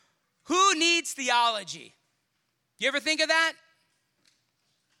needs theology? You ever think of that?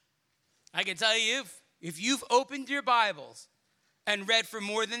 I can tell you, if you've opened your Bibles and read for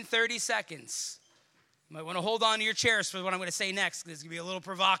more than 30 seconds, you might want to hold on to your chairs for what I'm going to say next, because it's going to be a little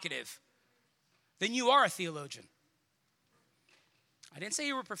provocative. Then you are a theologian. I didn't say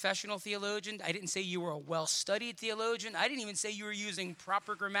you were a professional theologian. I didn't say you were a well-studied theologian. I didn't even say you were using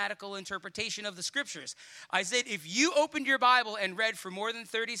proper grammatical interpretation of the scriptures. I said if you opened your Bible and read for more than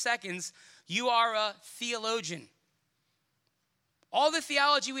 30 seconds, you are a theologian. All the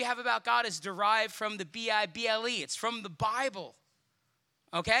theology we have about God is derived from the Bible. It's from the Bible.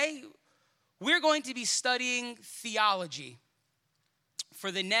 Okay? We're going to be studying theology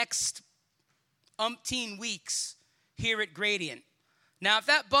for the next umpteen weeks here at Gradient. Now, if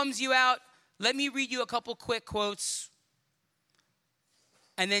that bums you out, let me read you a couple quick quotes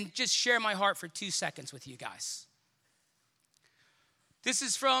and then just share my heart for 2 seconds with you guys. This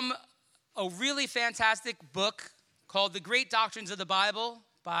is from a really fantastic book called The Great Doctrines of the Bible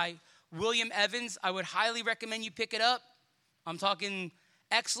by William Evans. I would highly recommend you pick it up. I'm talking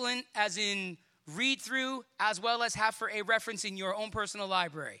excellent as in read through, as well as have for a reference in your own personal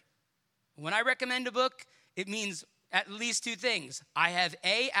library. When I recommend a book, it means at least 2 things. I have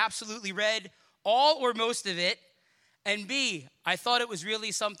A, absolutely read all or most of it, and B, I thought it was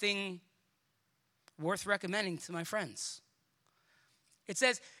really something worth recommending to my friends. It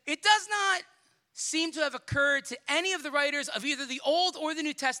says, it does not seem to have occurred to any of the writers of either the Old or the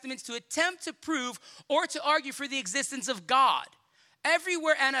New Testaments to attempt to prove or to argue for the existence of God.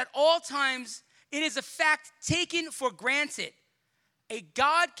 Everywhere and at all times, it is a fact taken for granted. A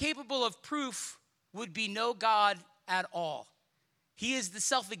God capable of proof would be no God at all. He is the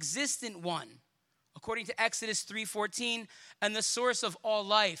self-existent one, according to Exodus 3:14, and the source of all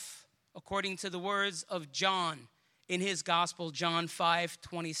life, according to the words of John in his gospel, John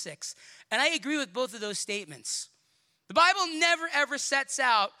 5:26. And I agree with both of those statements. The Bible never, ever sets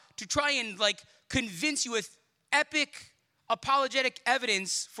out to try and convince you with epic apologetic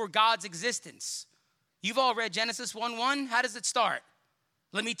evidence for God's existence. You've all read Genesis 1:1. How does it start?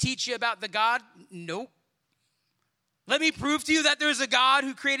 Let me teach you about the God? Nope. Let me prove to you that there's a God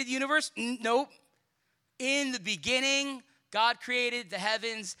who created the universe? Nope. In the beginning, God created the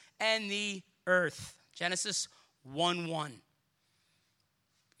heavens and the earth. Genesis 1:1.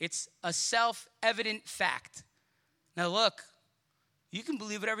 It's a self-evident fact. Now look, you can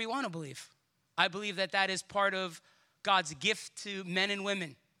believe whatever you want to believe. I believe that that is part of God's gift to men and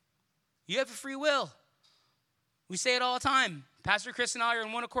women. You have a free will. We say it all the time. Pastor Chris and I are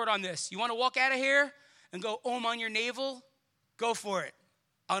in one accord on this. You want to walk out of here and go on your navel? Go for it.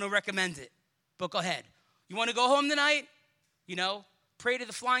 I don't recommend it, but go ahead. You want to go home tonight? Pray to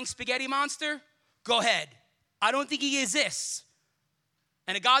the flying spaghetti monster? Go ahead. I don't think he exists.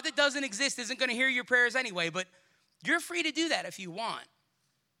 And a God that doesn't exist isn't going to hear your prayers anyway, but you're free to do that if you want.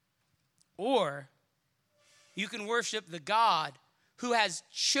 Or you can worship the God who has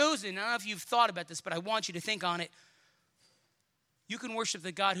chosen, I don't know if you've thought about this, but I want you to think on it. You can worship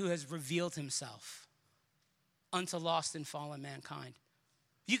the God who has revealed himself unto lost and fallen mankind.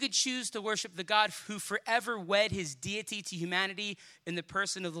 You could choose to worship the God who forever wed his deity to humanity in the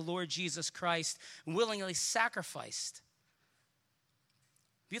person of the Lord Jesus Christ and willingly sacrificed.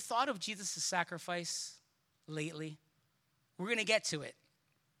 Have you thought of Jesus' sacrifice lately? We're going to get to it.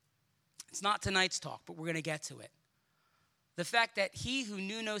 It's not tonight's talk, but we're going to get to it. The fact that he who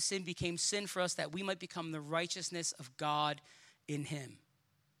knew no sin became sin for us that we might become the righteousness of God in him.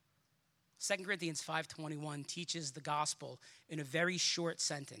 2 Corinthians 5:21 teaches the gospel in a very short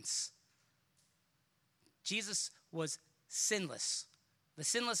sentence. Jesus was sinless. The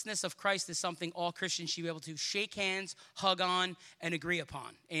sinlessness of Christ is something all Christians should be able to shake hands, hug on, and agree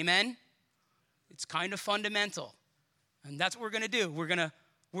upon. Amen? It's kind of fundamental. And that's what we're going to do. We're going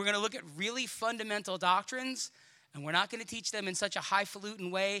to look at really fundamental doctrines, and we're not going to teach them in such a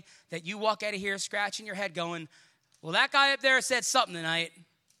highfalutin way that you walk out of here scratching your head going, well, that guy up there said something tonight.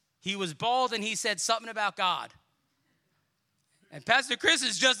 He was bald and he said something about God. And Pastor Chris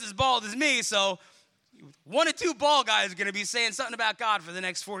is just as bald as me, so one of 2 bald guys are going to be saying something about God for the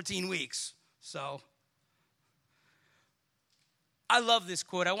next 14 weeks. So I love this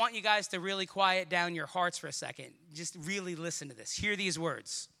quote. I want you guys to really quiet down your hearts for a second. Just really listen to this. Hear these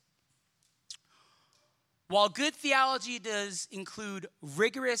words. While good theology does include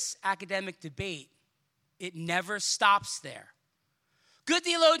rigorous academic debate, it never stops there. Good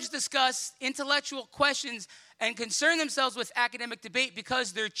theologians discuss intellectual questions and concern themselves with academic debate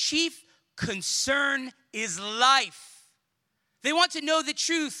because their chief concern is life. They want to know the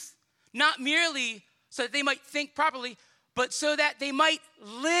truth, not merely so that they might think properly, but so that they might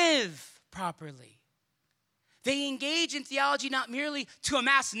live properly. They engage in theology not merely to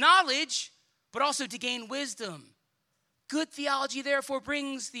amass knowledge, but also to gain wisdom. Good theology, therefore,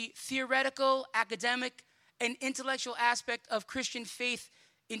 brings the theoretical, academic, and intellectual aspect of Christian faith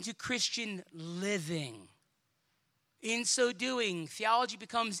into Christian living. In so doing, theology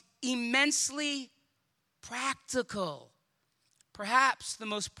becomes immensely practical. Perhaps the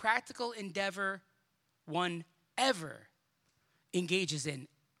most practical endeavor one ever engages in.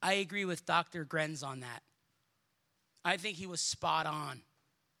 I agree with Dr. Grenz on that. I think he was spot on.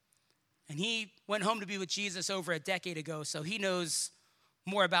 And he went home to be with Jesus over a decade ago, so he knows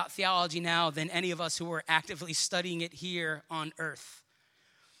more about theology now than any of us who are actively studying it here on earth.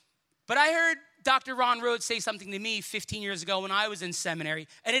 But I heard Dr. Ron Rhodes say something to me 15 years ago when I was in seminary,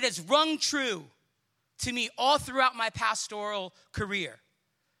 and it has rung true to me all throughout my pastoral career.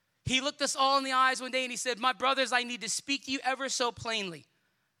 He looked us all in the eyes one day and he said, "My brothers, I need to speak to you ever so plainly."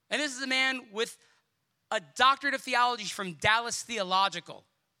 And this is a man with a doctorate of theology from Dallas Theological.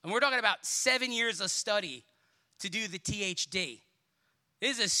 And we're talking about 7 years of study to do the THD.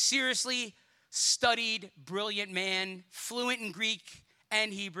 This is a seriously studied, brilliant man, fluent in Greek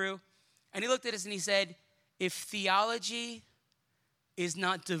and Hebrew. And he looked at us and he said, if theology is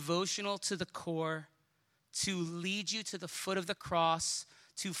not devotional to the core, to lead you to the foot of the cross,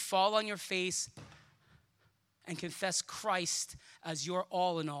 to fall on your face and confess Christ as your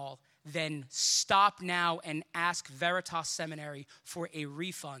all in all, then stop now and ask Veritas Seminary for a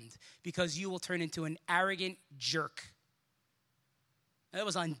refund, because you will turn into an arrogant jerk. That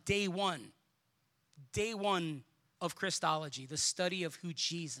was on day one of Christology, the study of who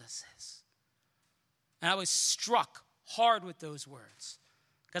Jesus is. And I was struck hard with those words.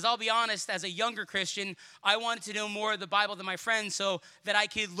 Because I'll be honest, as a younger Christian, I wanted to know more of the Bible than my friends so that I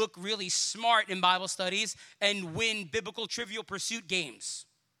could look really smart in Bible studies and win biblical Trivial Pursuit games.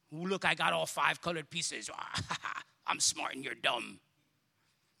 Ooh, look, I got all 5 colored pieces. I'm smart and you're dumb.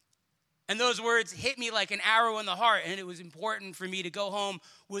 And those words hit me like an arrow in the heart, and it was important for me to go home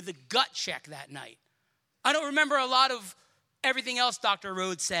with a gut check that night. I don't remember a lot of everything else Dr.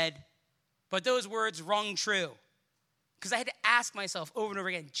 Rhodes said, but those words rung true. Because I had to ask myself over and over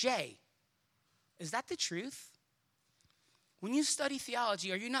again, Jay, is that the truth? When you study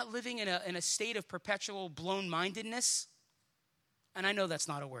theology, are you not living in a state of perpetual blown-mindedness? And I know that's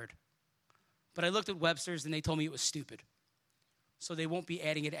not a word. But I looked at Webster's and they told me it was stupid. So they won't be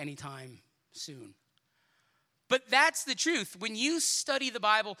adding it anytime soon. But that's the truth. When you study the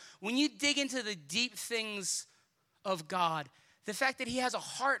Bible, when you dig into the deep things of God, the fact that he has a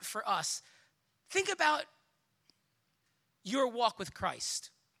heart for us, think about your walk with Christ.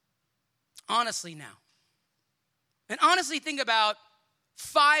 Honestly now. And honestly think about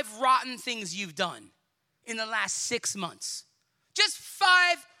 5 rotten things you've done in the last 6 months. Just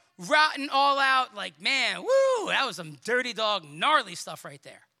 5 rotten, all out, like, man, woo, that was some dirty dog, gnarly stuff right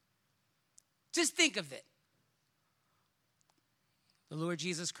there. Just think of it. The Lord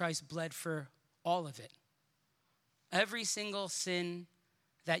Jesus Christ bled for all of it. Every single sin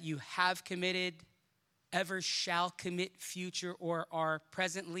that you have committed, ever shall commit, future, or are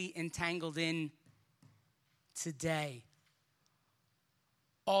presently entangled in today.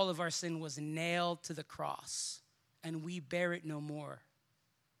 All of our sin was nailed to the cross, and we bear it no more.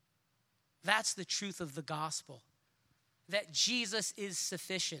 That's the truth of the gospel, that Jesus is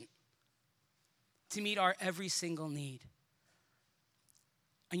sufficient to meet our every single need.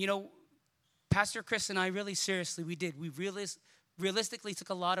 And you know, Pastor Chris and I really seriously, we realistically took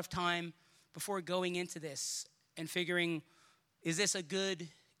a lot of time before going into this and figuring, is this a good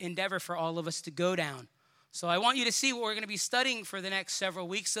endeavor for all of us to go down? So I want you to see what we're going to be studying for the next several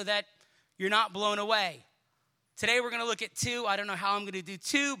weeks so that you're not blown away. Today we're going to look at 2. I don't know how I'm going to do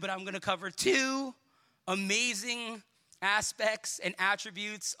 2, but I'm going to cover 2 amazing aspects and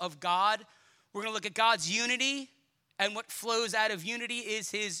attributes of God. We're going to look at God's unity, and what flows out of unity is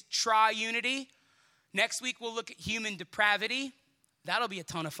his triunity. Next week we'll look at human depravity. That'll be a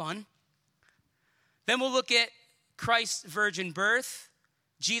ton of fun. Then we'll look at Christ's virgin birth,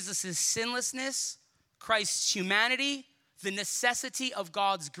 Jesus' sinlessness, Christ's humanity, the necessity of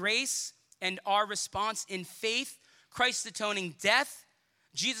God's grace, and our response in faith, Christ's atoning death,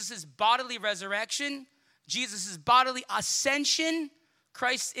 Jesus' bodily resurrection, Jesus' bodily ascension,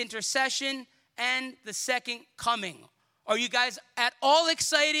 Christ's intercession, and the second coming. Are you guys at all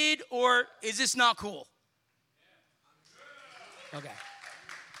excited, or is this not cool? Okay.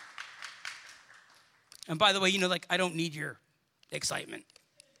 And by the way, I don't need your excitement.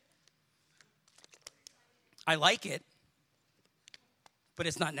 I like it, but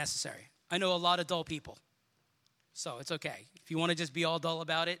it's not necessary. I know a lot of dull people, so it's okay. If you want to just be all dull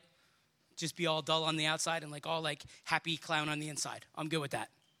about it, just be all dull on the outside and like all like happy clown on the inside. I'm good with that.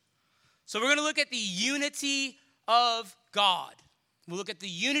 So we're going to look at the unity of God. We'll look at the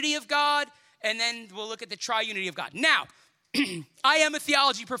unity of God, and then we'll look at the triunity of God. Now, I am a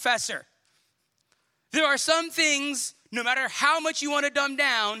theology professor. There are some things, no matter how much you want to dumb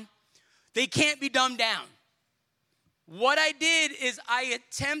down, they can't be dumbed down. What I did is I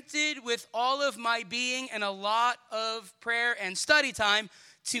attempted with all of my being and a lot of prayer and study time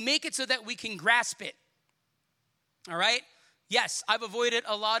to make it so that we can grasp it. All right? Yes, I've avoided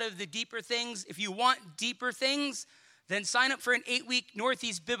a lot of the deeper things. If you want deeper things, then sign up for an 8-week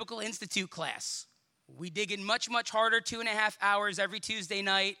Northeast Biblical Institute class. We dig in much, much harder, 2.5 hours every Tuesday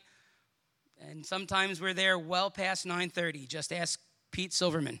night. And sometimes we're there well past 9:30. Just ask Pete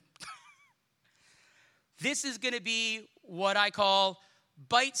Silverman. This is going to be what I call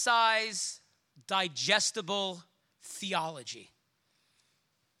bite-size, digestible theology.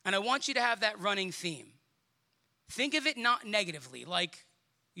 And I want you to have that running theme. Think of it not negatively, like,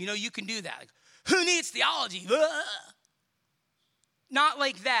 you can do that. Like, who needs theology? Ugh. Not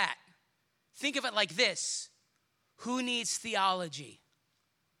like that. Think of it like this. Who needs theology?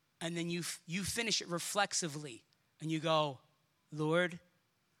 And then you finish it reflexively, and you go, Lord,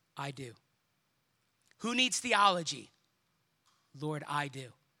 I do. Who needs theology? Lord, I do.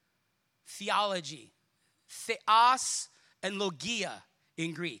 Theology. Theos and logia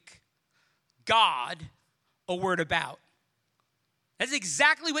in Greek. God, a word about. That's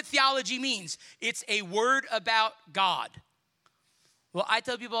exactly what theology means. It's a word about God. Well, I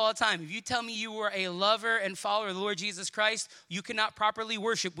tell people all the time, if you tell me you were a lover and follower of the Lord Jesus Christ, you cannot properly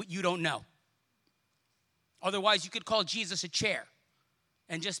worship what you don't know. Otherwise, you could call Jesus a chair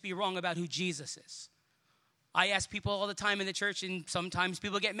and just be wrong about who Jesus is. I ask people all the time in the church, and sometimes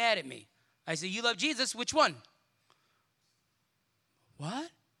people get mad at me. I say, you love Jesus, which one? What?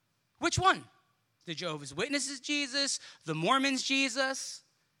 Which one? The Jehovah's Witnesses Jesus, the Mormons Jesus,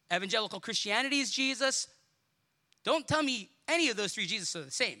 evangelical Christianity is Jesus. Don't tell me any of those three Jesus are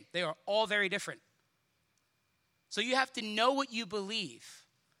the same. They are all very different. So you have to know what you believe.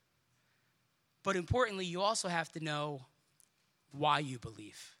 But importantly, you also have to know why you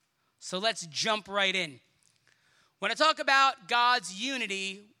believe. So let's jump right in. When I talk about God's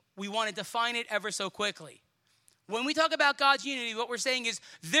unity, we want to define it ever so quickly. When we talk about God's unity, what we're saying is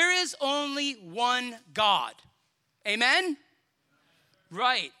there is only one God. Amen?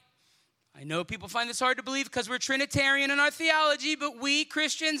 Right. I know people find this hard to believe because we're Trinitarian in our theology, but we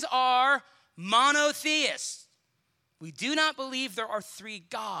Christians are monotheists. We do not believe there are three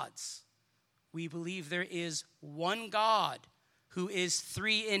gods. We believe there is one God who is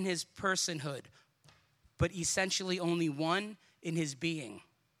three in his personhood, but essentially only one in his being.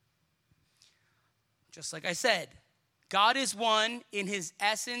 Just like I said, God is one in his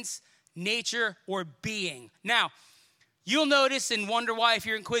essence, nature, or being. Now, you'll notice and wonder why if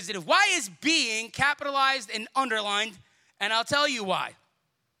you're inquisitive. Why is being capitalized and underlined? And I'll tell you why.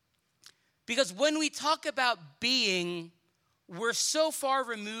 Because when we talk about being, we're so far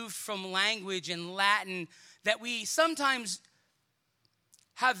removed from language and Latin that we sometimes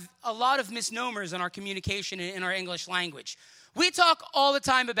have a lot of misnomers in our communication and in our English language. We talk all the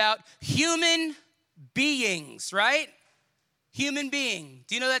time about human beings, right? Human being.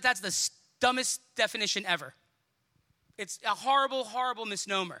 Do you know that that's the dumbest definition ever? It's a horrible, horrible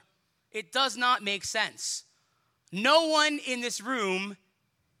misnomer. It does not make sense. No one in this room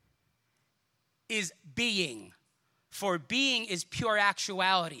is being, for being is pure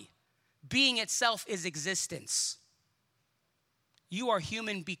actuality. Being itself is existence. You are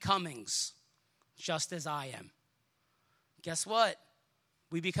human becomings, just as I am. Guess what?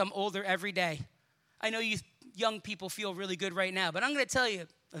 We become older every day. I know you young people feel really good right now, but I'm going to tell you,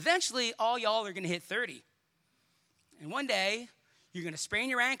 eventually all y'all are going to hit 30. And one day, you're going to sprain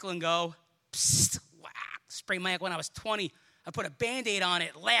your ankle and go, psst, wow, sprained my ankle when I was 20. I put a Band-Aid on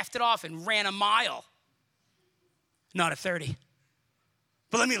it, laughed it off, and ran a mile. Not at 30.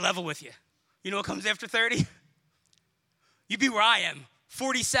 But let me level with you. You know what comes after 30? You'd be where I am,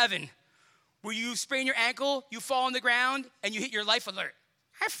 47, where you sprain your ankle, you fall on the ground, and you hit your life alert.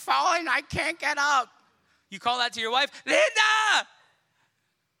 I've fallen, I can't get up. You call that to your wife, Linda,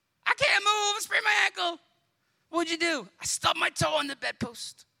 I can't move, I sprained my ankle. What'd you do? I stubbed my toe on the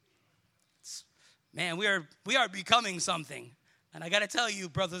bedpost. Man, we are becoming something. And I got to tell you,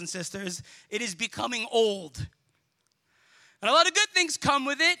 brothers and sisters, it is becoming old. And a lot of good things come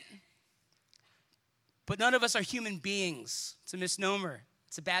with it. But none of us are human beings. It's a misnomer.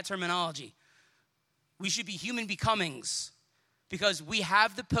 It's a bad terminology. We should be human becomings because we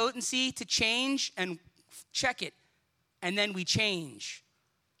have the potency to change and check it. And then we change.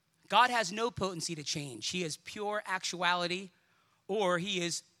 God has no potency to change. He is pure actuality, or he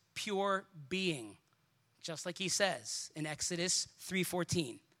is pure being, just like he says in Exodus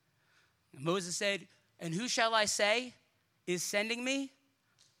 3:14. Moses said, "And who shall I say is sending me?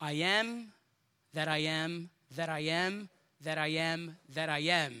 I am that I am, that I am, that I am, that I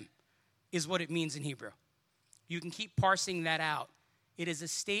am," is what it means in Hebrew. You can keep parsing that out. It is a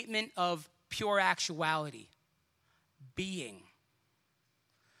statement of pure actuality, being.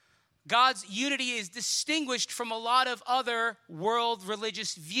 God's unity is distinguished from a lot of other world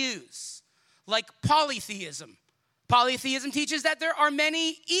religious views, like polytheism. Polytheism teaches that there are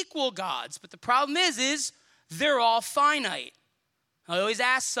many equal gods, but the problem is they're all finite. I always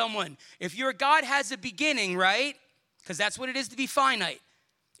ask someone, if your God has a beginning, right? Because that's what it is to be finite.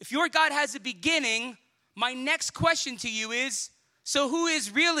 If your God has a beginning, my next question to you is, so who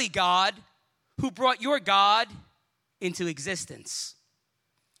is really God who brought your God into existence?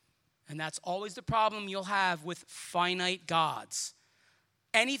 And that's always the problem you'll have with finite gods.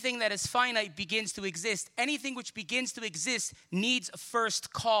 Anything that is finite begins to exist. Anything which begins to exist needs a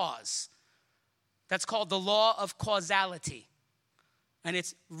first cause. That's called the law of causality. And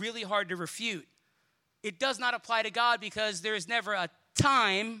it's really hard to refute. It does not apply to God because there is never a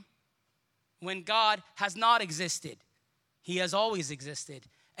time when God has not existed. He has always existed.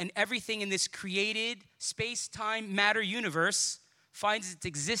 And everything in this created space, time, matter universe finds its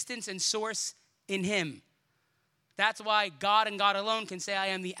existence and source in him. That's why God and God alone can say, I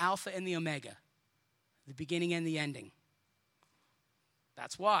am the Alpha and the Omega, the beginning and the ending.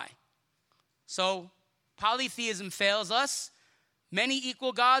 That's why. So polytheism fails us. Many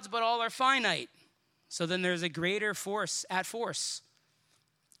equal gods, but all are finite. So then there's a greater force at force.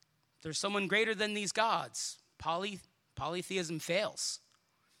 There's someone greater than these gods. Polytheism fails.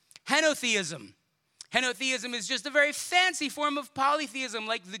 Henotheism. Henotheism is just a very fancy form of polytheism,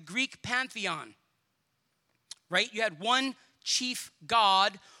 like the Greek pantheon. Right? You had one chief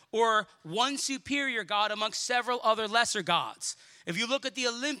god or one superior god amongst several other lesser gods. If you look at the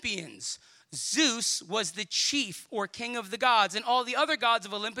Olympians, Zeus was the chief or king of the gods, and all the other gods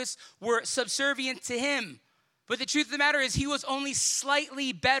of Olympus were subservient to him. But the truth of the matter is he was only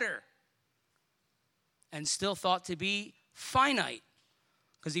slightly better and still thought to be finite.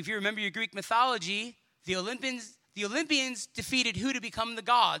 Because if you remember your Greek mythology, the Olympians defeated who to become the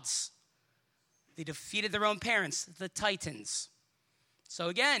gods? They defeated their own parents, the Titans. So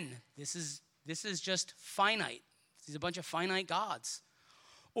again, this is just finite. These are a bunch of finite gods.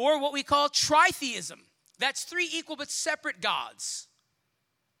 Or what we call tritheism. That's three equal but separate gods.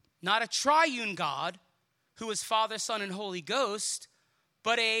 Not a triune God who is Father, Son, and Holy Ghost,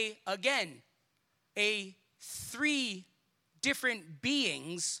 but a three different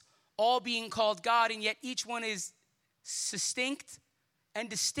beings all being called God, and yet each one is distinct and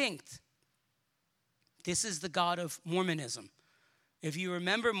distinct. This is the God of Mormonism. If you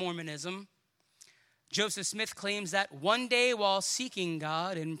remember Mormonism, Joseph Smith claims that one day while seeking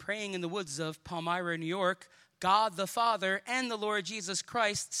God and praying in the woods of Palmyra, New York, God the Father and the Lord Jesus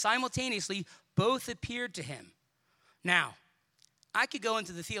Christ simultaneously both appeared to him. Now, I could go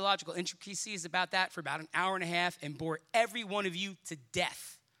into the theological intricacies about that for about an hour and a half and bore every one of you to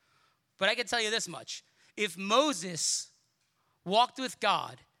death. But I can tell you this much. If Moses walked with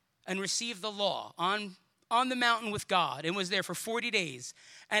God and received the law on the mountain with God and was there for 40 days,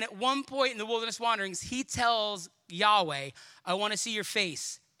 and at one point in the wilderness wanderings, he tells Yahweh, I want to see your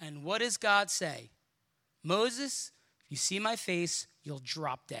face. And what does God say? Moses, if you see my face, you'll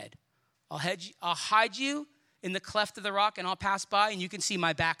drop dead. I'll hide you in the cleft of the rock, and I'll pass by, and you can see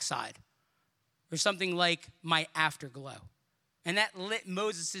my backside. Or something like my afterglow. And that lit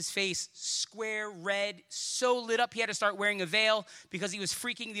Moses' face square red, so lit up he had to start wearing a veil because he was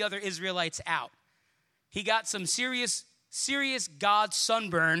freaking the other Israelites out. He got some serious God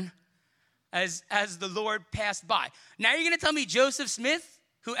sunburn as the Lord passed by. Now you're going to tell me Joseph Smith,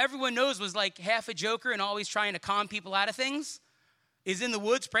 who everyone knows was like half a joker and always trying to con people out of things, is in the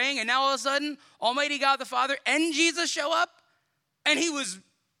woods praying, and now all of a sudden, Almighty God the Father and Jesus show up, and he was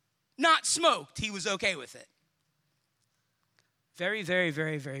not smoked. He was okay with it. Very, very,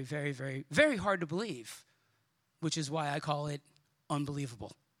 very, very, very, very, very hard to believe, which is why I call it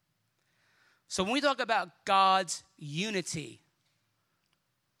unbelievable. So when we talk about God's unity,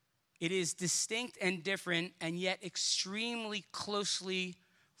 it is distinct and different and yet extremely closely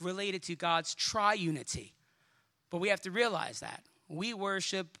related to God's triunity. But we have to realize that. We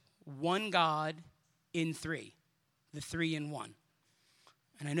worship one God in three, the three in one.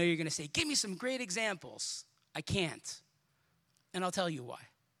 And I know you're going to say, give me some great examples. I can't. And I'll tell you why.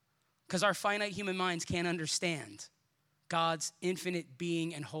 Because our finite human minds can't understand God's infinite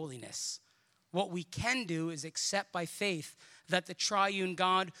being and holiness. What we can do is accept by faith that the triune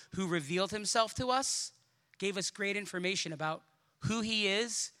God who revealed himself to us gave us great information about who he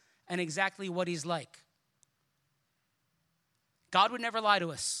is and exactly what he's like. God would never lie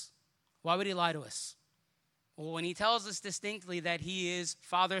to us. Why would he lie to us? Well, when he tells us distinctly that he is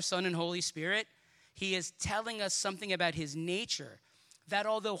Father, Son, and Holy Spirit, he is telling us something about his nature that,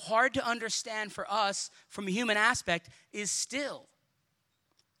 although hard to understand for us from a human aspect, is still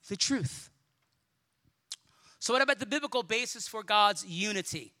the truth. So what about the biblical basis for God's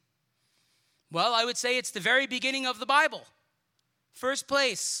unity? Well, I would say it's the very beginning of the Bible. First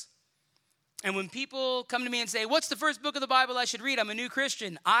place. And when people come to me and say, what's the first book of the Bible I should read? I'm a new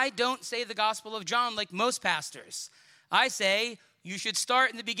Christian. I don't say the Gospel of John like most pastors. I say you should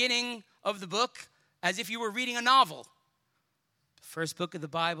start in the beginning of the book as if you were reading a novel. The first book of the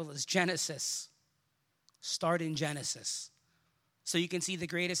Bible is Genesis. Start in Genesis so you can see the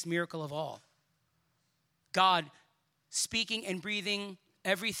greatest miracle of all. God speaking and breathing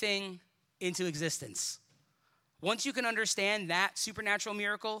everything into existence. Once you can understand that supernatural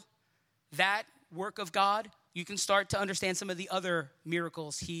miracle, that work of God, you can start to understand some of the other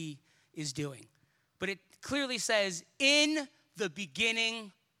miracles he is doing. But it clearly says, in the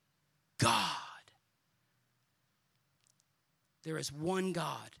beginning, God. There is one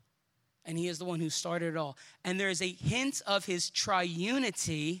God, and he is the one who started it all. And there is a hint of his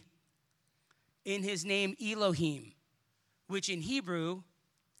triunity in his name Elohim, which in Hebrew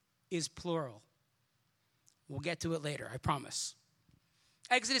is plural. We'll get to it later, I promise.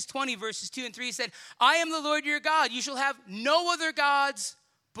 Exodus 20, verses 2 and 3 said, I am the Lord your God. You shall have no other gods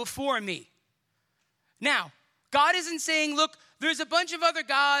before me. Now, God isn't saying, look, there's a bunch of other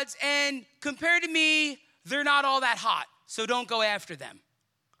gods, and compared to me, they're not all that hot, so don't go after them.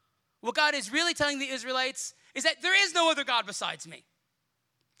 What God is really telling the Israelites is that there is no other God besides me.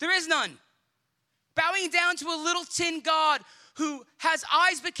 There is none. Bowing down to a little tin God who has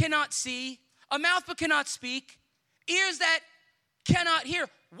eyes but cannot see, a mouth but cannot speak, ears that cannot hear.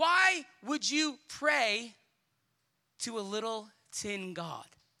 Why would you pray to a little tin God?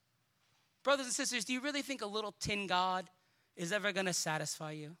 Brothers and sisters, do you really think a little tin God is ever going to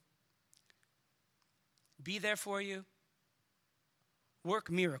satisfy you? Be there for you? Work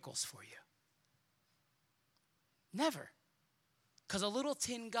miracles for you? Never. Because a little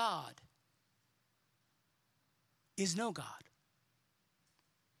tin God is no God.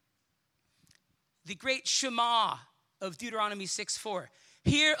 The great Shema of Deuteronomy 6:4.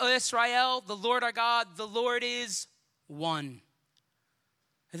 Hear, O Israel, the Lord our God, the Lord is one.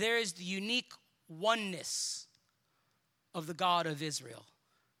 There is the unique oneness of the God of Israel.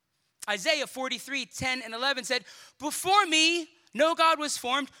 Isaiah 43:10 and 11 said, before me no God was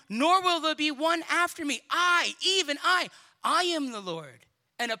formed, nor will there be one after me. I, even I am the Lord.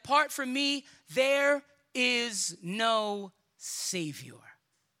 And apart from me, there is no Savior.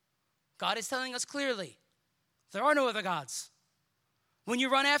 God is telling us clearly, there are no other gods. When you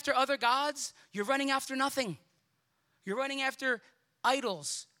run after other gods, you're running after nothing. You're running after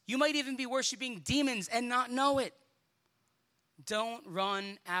idols. You might even be worshiping demons and not know it. Don't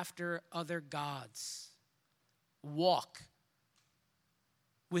run after other gods. Walk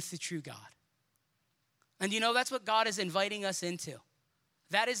with the true God. And you know, that's what God is inviting us into.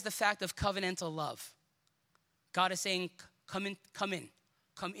 That is the fact of covenantal love. God is saying, come in,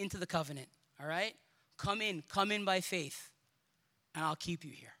 come into the covenant, all right? Come in by faith, and I'll keep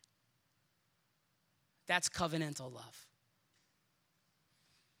you here. That's covenantal love.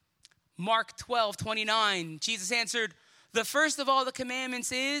 Mark 12:29, Jesus answered, the first of all the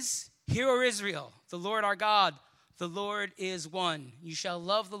commandments is, hear, O Israel, the Lord our God, the Lord is one. You shall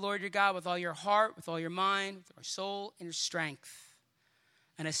love the Lord your God with all your heart, with all your mind, with your soul, and your strength.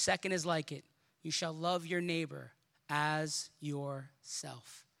 And a second is like it. You shall love your neighbor as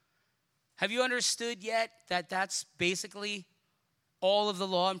yourself. Have you understood yet that that's basically all of the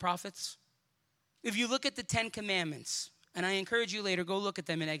law and prophets? If you look at the 10 commandments, and I encourage you later, go look at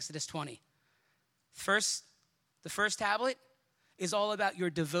them in Exodus 20. The first tablet is all about your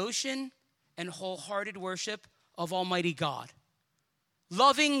devotion and wholehearted worship of Almighty God.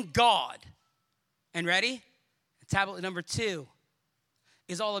 Loving God. And ready? Tablet number 2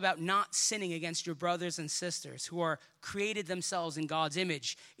 is all about not sinning against your brothers and sisters who are created themselves in God's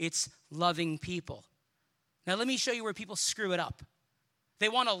image. It's loving people. Now let me show you where people screw it up. They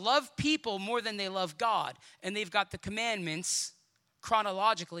want to love people more than they love God, and they've got the commandments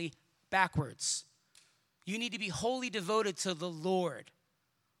chronologically backwards. You need to be wholly devoted to the Lord.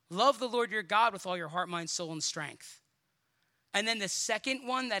 Love the Lord your God with all your heart, mind, soul, and strength. And then the second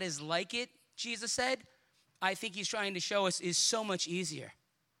one that is like it, Jesus said, I think he's trying to show us is so much easier.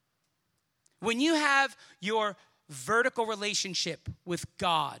 When you have your vertical relationship with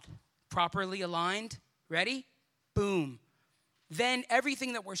God properly aligned, ready? Boom. Then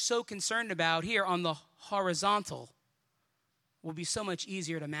everything that we're so concerned about here on the horizontal will be so much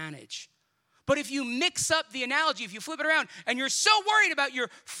easier to manage. But if you mix up the analogy, if you flip it around, and you're so worried about your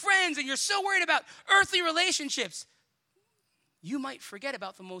friends and you're so worried about earthly relationships, you might forget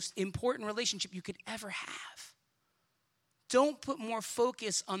about the most important relationship you could ever have. Don't put more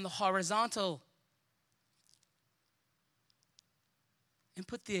focus on the horizontal and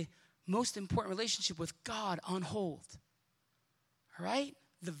put the most important relationship with God on hold. All right?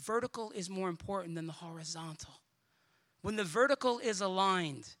 The vertical is more important than the horizontal. When the vertical is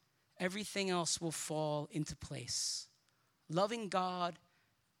aligned, everything else will fall into place. Loving God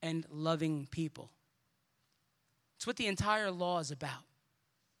and loving people. It's what the entire law is about.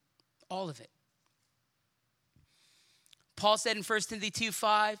 All of it. Paul said in 1 Timothy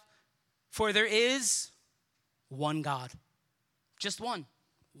 2:5, for there is one God. Just one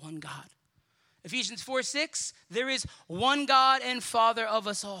God. Ephesians 4:6, there is one God and Father of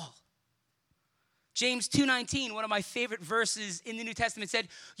us all. James 2:19, one of my favorite verses in the New Testament, said,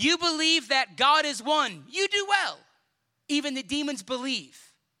 you believe that God is one. You do well. Even the demons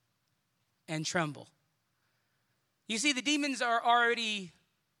believe and tremble. You see, the demons are already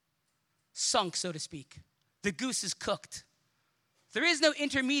sunk, so to speak. The goose is cooked. There is no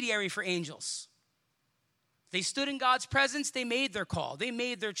intermediary for angels. They stood in God's presence. They made their call. They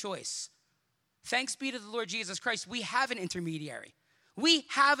made their choice. Thanks be to the Lord Jesus Christ. We have an intermediary. We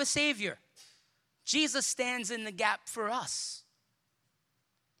have a Savior. Jesus stands in the gap for us.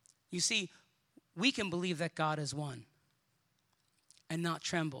 You see, we can believe that God is one and not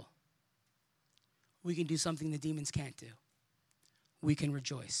tremble. We can do something the demons can't do. We can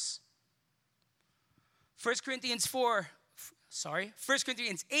rejoice. 1 Corinthians 8,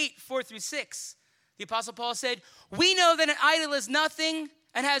 4 through 6. The Apostle Paul said, we know that an idol is nothing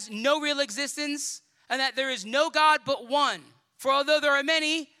and has no real existence, and that there is no God but one. For although there are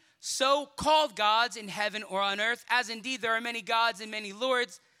many so-called gods in heaven or on earth, as indeed there are many gods and many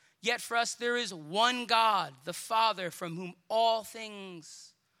lords, yet for us there is one God, the Father, from whom all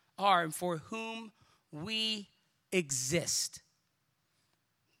things are and for whom we exist.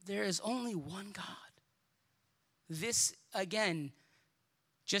 There is only one God. This, again,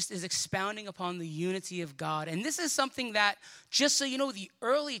 just is expounding upon the unity of God. And this is something that, just so you know, the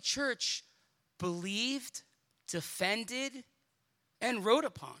early church believed, defended, and wrote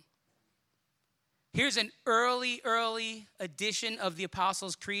upon. Here's an early edition of the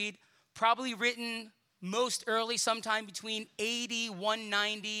Apostles' Creed, probably written most early, sometime between AD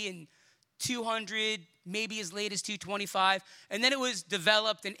 190 and 200, maybe as late as 225. And then it was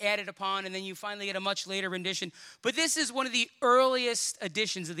developed and added upon, and then you finally get a much later rendition. But this is one of the earliest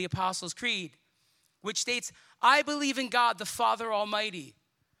editions of the Apostles' Creed, which states, I believe in God, the Father Almighty,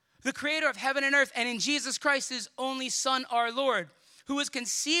 the creator of heaven and earth, and in Jesus Christ, his only Son, our Lord, who was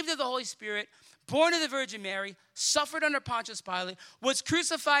conceived of the Holy Spirit, born of the Virgin Mary, suffered under Pontius Pilate, was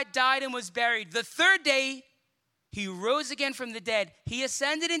crucified, died, and was buried. The third day, he rose again from the dead. He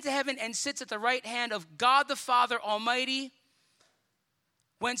ascended into heaven and sits at the right hand of God the Father Almighty,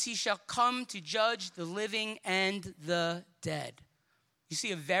 whence he shall come to judge the living and the dead. You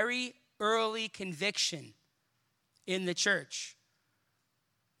see a very early conviction in the church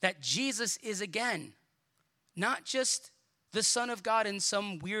that Jesus is, again, not just the Son of God in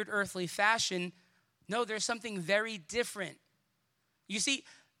some weird earthly fashion. No, there's something very different. You see,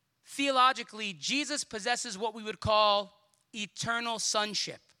 theologically, Jesus possesses what we would call eternal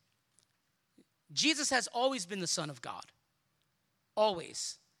sonship. Jesus has always been the Son of God.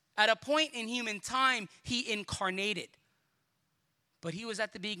 Always. At a point in human time, he incarnated. But he was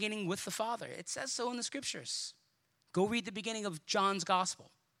at the beginning with the Father. It says so in the scriptures. Go read the beginning of John's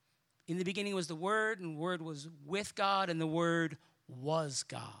gospel. In the beginning was the Word, and the Word was with God, and the Word was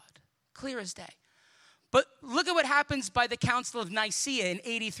God. Clear as day. But look at what happens by the Council of Nicaea in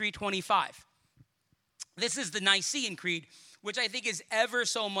AD 325. This is the Nicene Creed, which I think is ever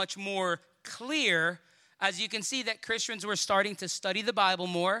so much more clear, as you can see that Christians were starting to study the Bible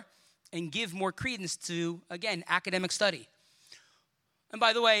more and give more credence to, again, academic study. And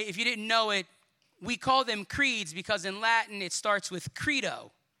by the way, if you didn't know it, we call them creeds because in Latin it starts with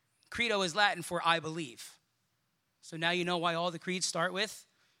credo. Credo is Latin for I believe. So now you know why all the creeds start with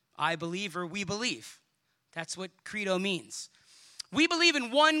I believe or we believe. That's what credo means. We believe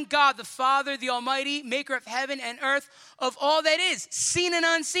in one God, the Father, the Almighty, maker of heaven and earth, of all that is, seen and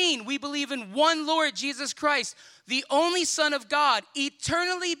unseen. We believe in one Lord, Jesus Christ, the only Son of God,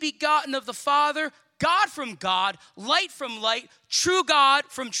 eternally begotten of the Father, God from God, light from light, true God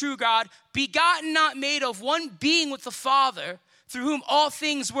from true God, begotten, not made, of one being with the Father, through whom all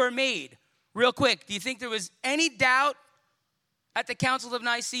things were made. Real quick, do you think there was any doubt at the Council of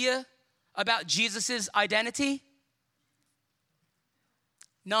Nicaea about Jesus' identity?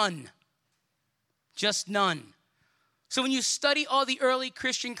 None. Just none. So when you study all the early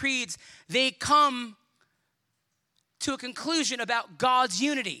Christian creeds, they come to a conclusion about God's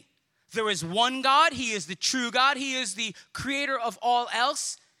unity. There is one God. He is the true God. He is the creator of all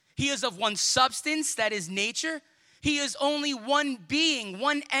else. He is of one substance, that is nature. He is only one being,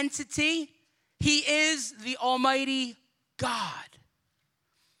 one entity. He is the Almighty God.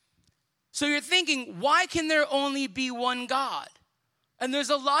 So you're thinking, why can there only be one God? And there's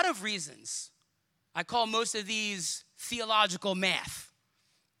a lot of reasons. I call most of these theological math.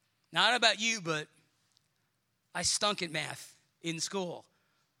 Now, I don't know about you, but I stunk at math in school.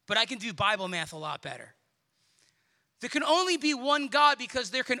 But I can do Bible math a lot better. There can only be one God because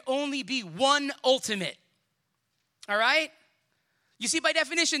there can only be one ultimate. All right? You see, by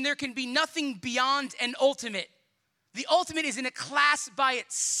definition, there can be nothing beyond an ultimate. The ultimate is in a class by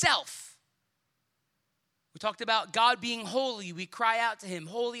itself. We talked about God being holy. We cry out to him,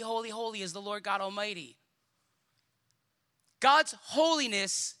 holy, holy, holy is the Lord God Almighty. God's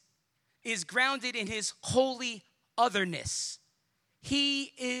holiness is grounded in his holy otherness.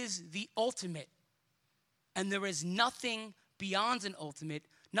 He is the ultimate. And there is nothing beyond an ultimate,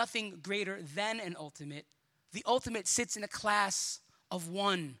 nothing greater than an ultimate. The ultimate sits in a class of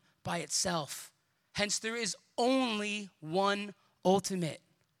one by itself. Hence, there is only one ultimate,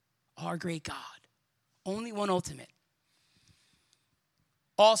 our great God. Only one ultimate.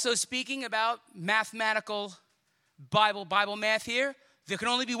 Also speaking about mathematical Bible math here, there can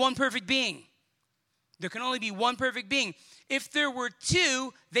only be one perfect being. There can only be one perfect being. If there were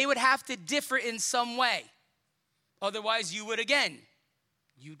two, they would have to differ in some way. Otherwise,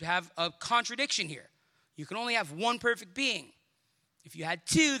 you'd have a contradiction here. You can only have one perfect being. If you had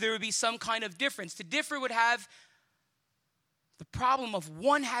two, there would be some kind of difference. To differ would have the problem of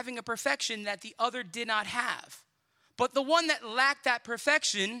one having a perfection that the other did not have. But the one that lacked that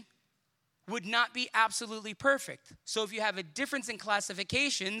perfection would not be absolutely perfect. So if you have a difference in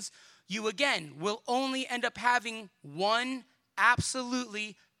classifications, you again will only end up having one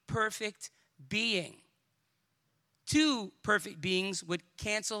absolutely perfect being. Two perfect beings would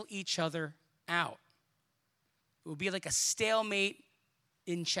cancel each other out. It would be like a stalemate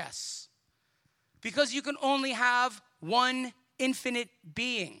in chess. Because you can only have one infinite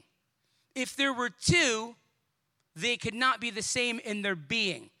being. If there were two, they could not be the same in their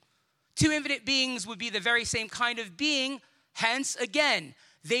being. Two infinite beings would be the very same kind of being. Hence, again,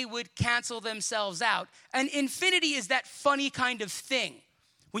 they would cancel themselves out. And infinity is that funny kind of thing.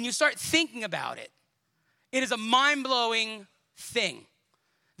 When you start thinking about it, it is a mind-blowing thing.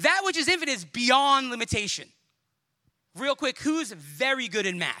 That which is infinite is beyond limitation. Real quick, who's very good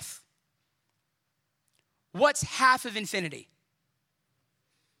in math? What's half of infinity?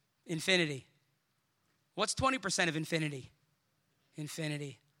 Infinity. What's 20% of infinity?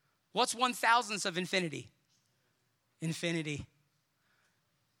 Infinity. What's 1,000th of infinity? Infinity.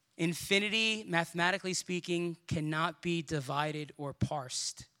 Infinity, mathematically speaking, cannot be divided or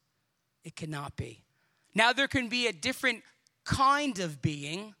parsed. It cannot be. Now, there can be a different kind of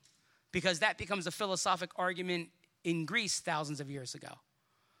being, because that becomes a philosophic argument in Greece thousands of years ago.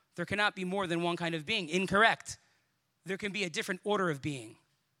 There cannot be more than one kind of being. Incorrect. There can be a different order of being.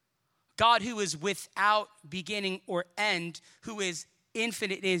 God, who is without beginning or end, who is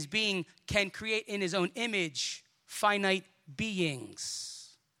infinite in his being, can create in his own image finite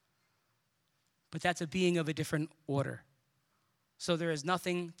beings. But that's a being of a different order. So there is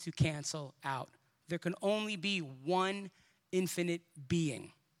nothing to cancel out. There can only be one infinite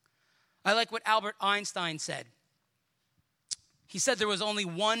being. I like what Albert Einstein said. He said there was only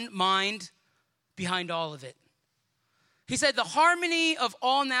one mind behind all of it. He said the harmony of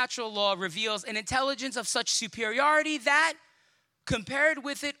all natural law reveals an intelligence of such superiority that, compared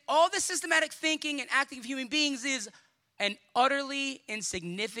with it, all the systematic thinking and acting of human beings is an utterly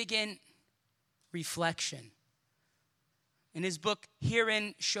insignificant reflection. In his book,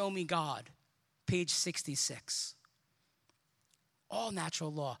 Herein Show Me God, page 66. All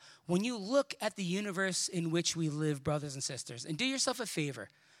natural law. When you look at the universe in which we live, brothers and sisters, and do yourself a favor,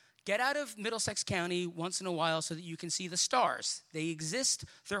 get out of Middlesex County once in a while so that you can see the stars. They exist.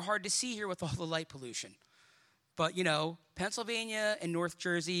 They're hard to see here with all the light pollution. But, Pennsylvania and North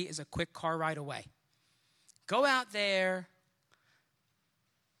Jersey is a quick car ride away. Go out there,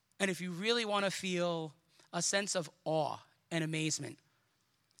 and if you really want to feel a sense of awe and amazement,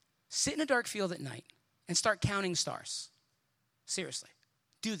 Sit in a dark field at night and start counting stars. Seriously.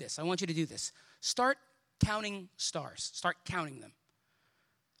 Do this. I want you to do this. Start counting stars. Start counting them.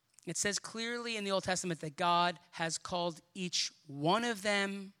 It says clearly in the Old Testament that God has called each one of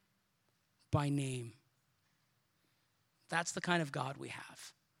them by name. That's the kind of God we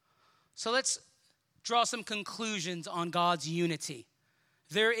have. So let's draw some conclusions on God's unity.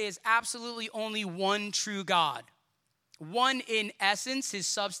 There is absolutely only one true God. One in essence, his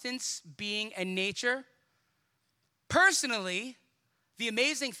substance, being, and nature. Personally, the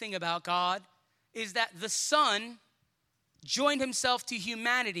amazing thing about God is that the Son joined himself to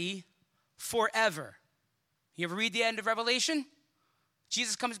humanity forever. You ever read the end of Revelation?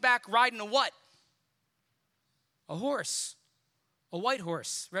 Jesus comes back riding a what? A horse. A white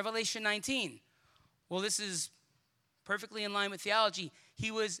horse. Revelation 19. Well, this is perfectly in line with theology. He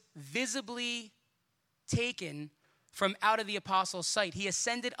was visibly taken from out of the apostles' sight. He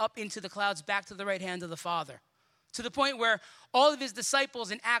ascended up into the clouds back to the right hand of the Father. To the point where all of his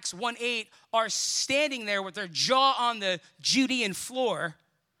disciples in Acts 1:8 are standing there with their jaw on the Judean floor,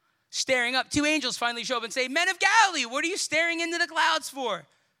 staring up. Two angels finally show up and say, "Men of Galilee, what are you staring into the clouds for?"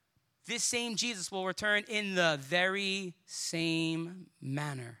 This same Jesus will return in the very same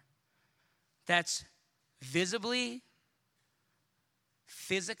manner. That's visibly,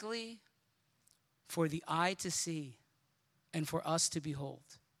 physically, for the eye to see and for us to behold.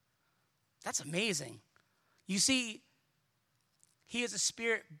 That's amazing. You see, he is a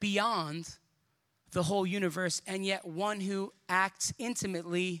spirit beyond the whole universe, and yet one who acts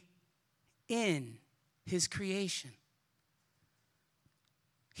intimately in his creation.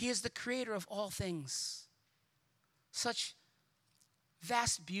 He is the creator of all things. Such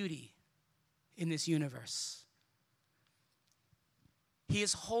vast beauty in this universe. He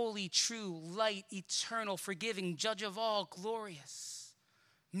is holy, true, light, eternal, forgiving, judge of all, glorious,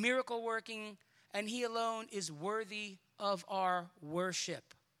 miracle working, and he alone is worthy of our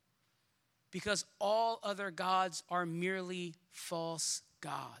worship. Because all other gods are merely false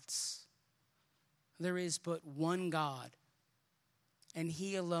gods. There is but one God, and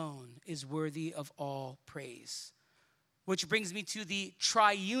he alone is worthy of all praise. Which brings me to the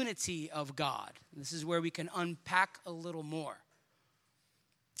triunity of God. This is where we can unpack a little more.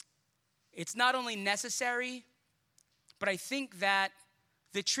 It's not only necessary, but I think that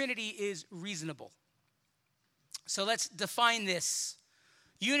the Trinity is reasonable. So let's define this.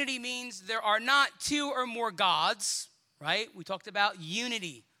 Unity means there are not two or more gods, right? We talked about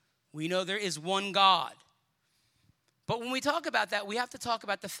unity. We know there is one God. But when we talk about that, we have to talk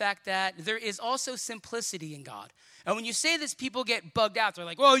about the fact that there is also simplicity in God. And when you say this, people get bugged out. They're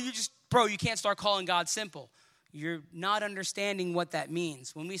like, well, you can't start calling God simple. You're not understanding what that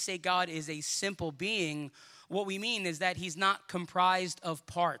means. When we say God is a simple being, what we mean is that he's not comprised of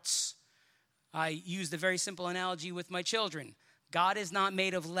parts. I used a very simple analogy with my children. God is not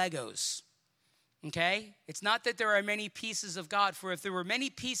made of Legos, okay? It's not that there are many pieces of God, for if there were many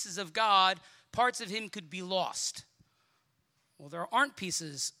pieces of God, parts of him could be lost. Well, there aren't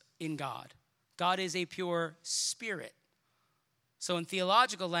pieces in God. God is a pure spirit. So in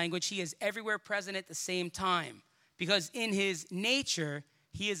theological language, he is everywhere present at the same time, because in his nature,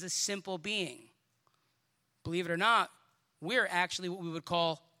 he is a simple being. Believe it or not, we're actually what we would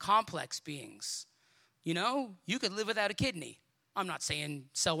call complex beings. You know, you could live without a kidney. I'm not saying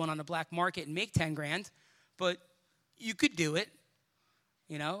sell one on the black market and make 10 grand, but you could do it.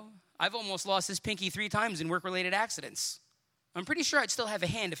 You know, I've almost lost this pinky 3 times in work-related accidents. I'm pretty sure I'd still have a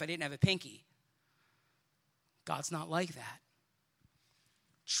hand if I didn't have a pinky. God's not like that.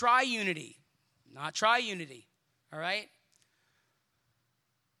 Triunity, not triunity, all right?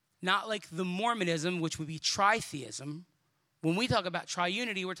 Not like the Mormonism, which would be tritheism. When we talk about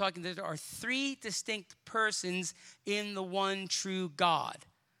triunity, we're talking that there are 3 distinct persons in the one true God.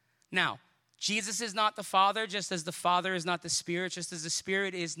 Now, Jesus is not the Father, just as the Father is not the Spirit, just as the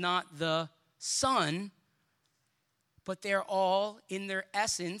Spirit is not the Son, but they're all, in their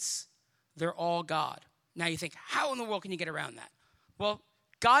essence, they're all God. Now you think, how in the world can you get around that? Well,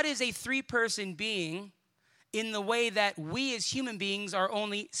 God is a 3-person being in the way that we as human beings are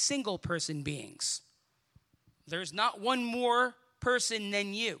only single-person beings. There's not one more person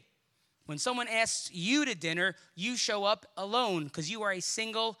than you. When someone asks you to dinner, you show up alone because you are a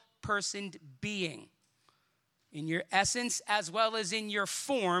single-personed being. In your essence as well as in your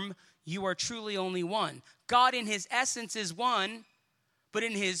form, you are truly only one. God in his essence is one, but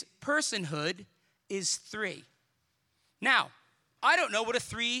in his personhood is 3. Now, I don't know what a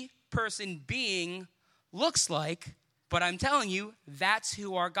 3-person being looks like, but I'm telling you, that's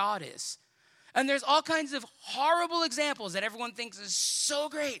who our God is. And there's all kinds of horrible examples that everyone thinks is so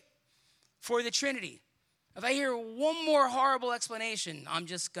great. for the Trinity. If I hear one more horrible explanation, I'm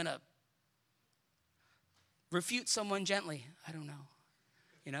just going to refute someone gently. I don't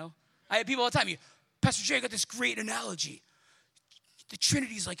know. I have people all the time, Pastor Jay got this great analogy. The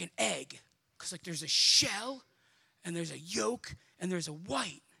Trinity is like an egg, because like there's a shell, and there's a yolk, and there's a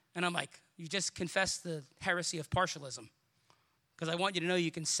white. And I'm like, you just confessed the heresy of partialism. Because I want you to know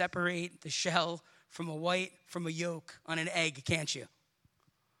you can separate the shell from a white from a yolk on an egg, can't you?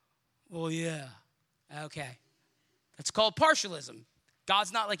 Well, yeah. Okay. That's called partialism.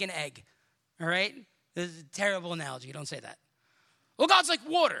 God's not like an egg, all right? This is a terrible analogy. Don't say that. Well, God's like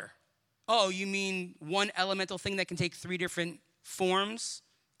water. Oh, you mean one elemental thing that can take 3 different forms?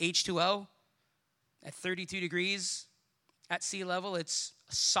 H2O at 32 degrees at sea level, it's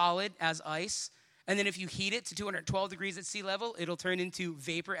solid as ice. And then if you heat it to 212 degrees at sea level, it'll turn into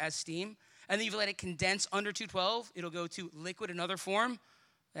vapor as steam. And then if you let it condense under 212, it'll go to liquid, another form.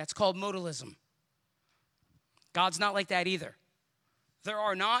 That's called modalism. God's not like that either. There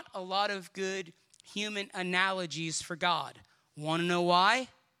are not a lot of good human analogies for God. Want to know why?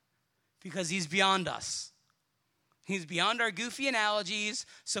 Because he's beyond us. He's beyond our goofy analogies,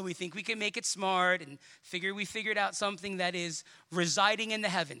 so we think we can make it smart and we figured out something that is residing in the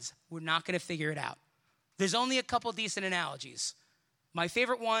heavens. We're not going to figure it out. There's only a couple decent analogies. My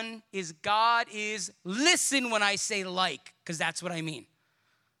favorite one is God is, listen when I say like, because that's what I mean.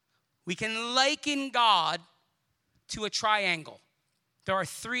 We can liken God to a triangle. There are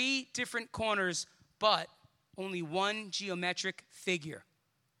 3 different corners, but only one geometric figure.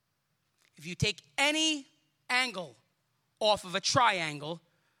 If you take any angle off of a triangle,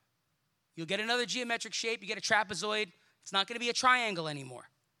 you'll get another geometric shape. You get a trapezoid. It's not going to be a triangle anymore.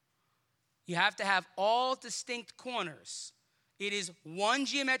 You have to have all distinct corners. It is one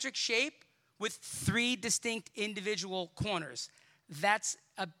geometric shape with 3 distinct individual corners. That's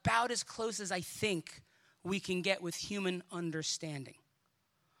about as close as I think we can get with human understanding.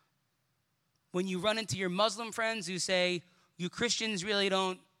 When you run into your Muslim friends who say, you Christians really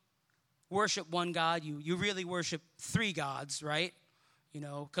don't worship one God, you really worship 3 gods, right?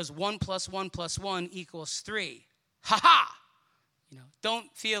 Because 1 + 1 + 1 = 3. Ha-ha!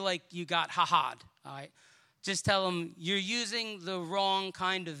 Don't feel like you got ha-ha'd, all right? Just tell them you're using the wrong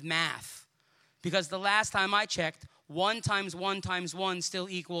kind of math. Because the last time I checked, 1 × 1 × 1 still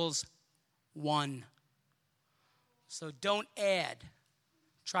equals 1. So don't add.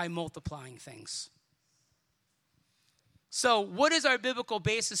 Try multiplying things. So what is our biblical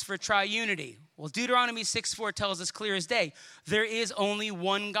basis for triunity? Well, Deuteronomy 6:4 tells us clear as day, there is only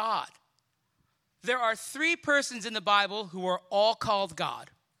one God. There are 3 persons in the Bible who are all called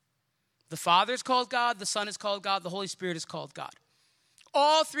God. The Father is called God, the Son is called God, the Holy Spirit is called God.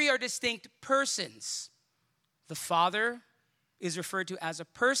 All 3 are distinct persons. The Father is referred to as a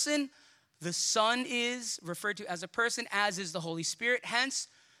person. The Son is referred to as a person, as is the Holy Spirit. Hence,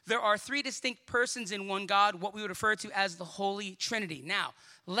 there are 3 distinct persons in one God, what we would refer to as the Holy Trinity. Now,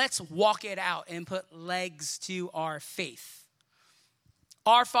 let's walk it out and put legs to our faith.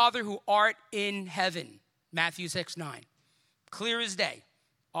 Our Father who art in heaven, Matthew 6:9. Clear as day.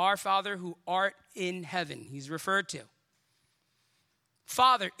 Our Father who art in heaven, he's referred to.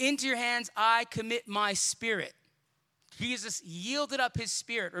 Father, into your hands I commit my spirit. Jesus yielded up his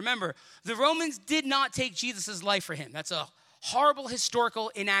spirit. Remember, the Romans did not take Jesus' life for him. That's a horrible historical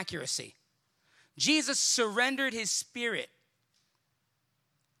inaccuracy. Jesus surrendered his spirit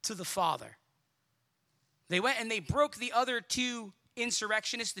to the Father. They went and they broke the other 2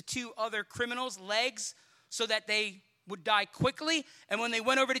 insurrectionists, the 2 other criminals' legs so that they would die quickly. And when they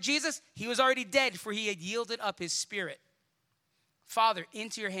went over to Jesus, he was already dead, for he had yielded up his spirit. Father,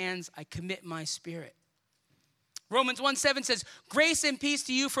 into your hands I commit my spirit. Romans 1:7 says, grace and peace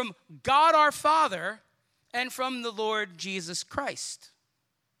to you from God our Father and from the Lord Jesus Christ.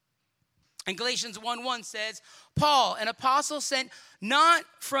 And Galatians 1:1 says, Paul, an apostle sent not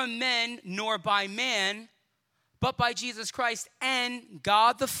from men nor by man, but by Jesus Christ and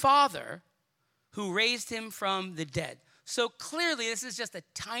God the Father, who raised him from the dead. So clearly, this is just a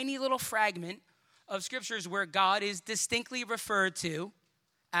tiny little fragment of scriptures where God is distinctly referred to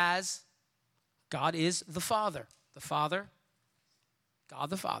as God is the Father. The Father, God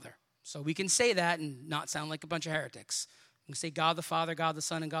the Father. So we can say that and not sound like a bunch of heretics. We can say God the Father, God the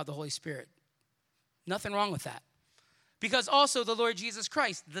Son, and God the Holy Spirit. Nothing wrong with that. Because also the Lord Jesus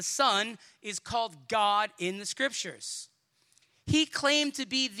Christ, the Son, is called God in the scriptures. He claimed to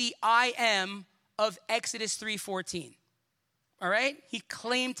be the I am of Exodus 3:14. All right? He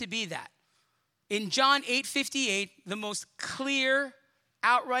claimed to be that. In John 8:58, the most clear,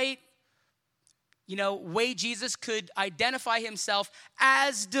 outright, way Jesus could identify himself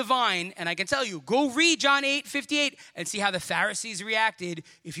as divine. And I can tell you, go read John 8:58 and see how the Pharisees reacted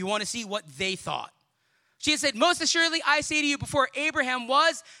if you want to see what they thought. Jesus said, most assuredly, I say to you, before Abraham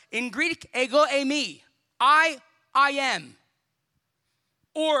was, in Greek, ego eimi, I am.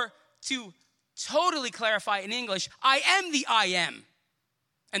 Or to totally clarify in English, I am the I am.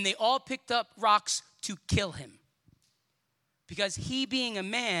 And they all picked up rocks to kill him. Because he, being a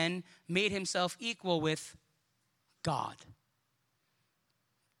man, made himself equal with God.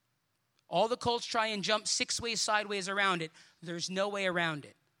 All the cults try and jump 6 ways sideways around it. There's no way around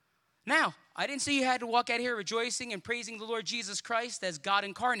it. Now, I didn't say you had to walk out here rejoicing and praising the Lord Jesus Christ as God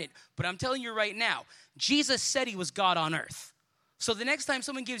incarnate. But I'm telling you right now, Jesus said he was God on earth. So the next time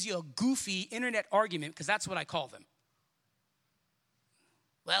someone gives you a goofy internet argument, because that's what I call them.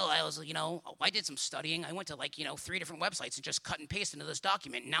 Well, I did some studying. I went to 3 different websites and just cut and paste into this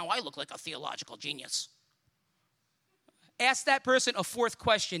document. Now I look like a theological genius. Ask that person a 4th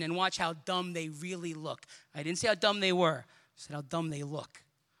question and watch how dumb they really look. I didn't say how dumb they were. I said how dumb they look.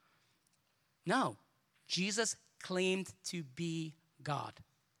 No, Jesus claimed to be God,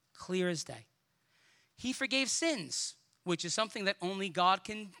 clear as day. He forgave sins, which is something that only God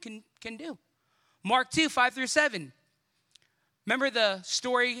can do. Mark 2:5-7. Remember the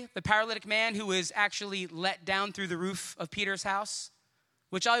story, the paralytic man who was actually let down through the roof of Peter's house?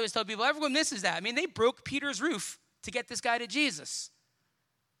 Which I always tell people, everyone misses that. They broke Peter's roof to get this guy to Jesus.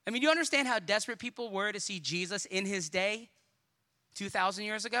 You understand how desperate people were to see Jesus in his day 2,000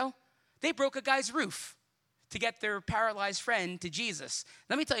 years ago? They broke a guy's roof to get their paralyzed friend to Jesus.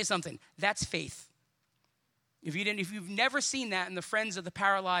 Let me tell you something. That's faith. If you've never seen that in the friends of the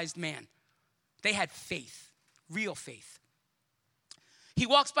paralyzed man, they had faith, real faith. He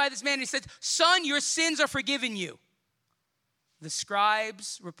walks by this man and he says, son, your sins are forgiven you. The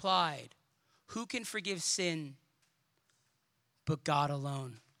scribes replied, who can forgive sin but God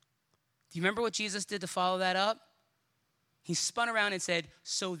alone? Do you remember what Jesus did to follow that up? He spun around and said,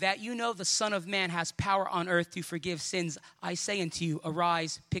 so that you know the Son of Man has power on earth to forgive sins, I say unto you,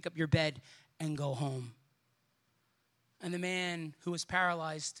 arise, pick up your bed, and go home. And the man who was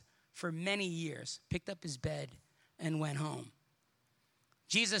paralyzed for many years picked up his bed and went home.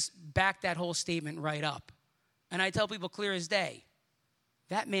 Jesus backed that whole statement right up. And I tell people clear as day,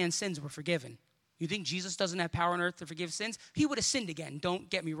 that man's sins were forgiven. You think Jesus doesn't have power on earth to forgive sins? He would have sinned again, don't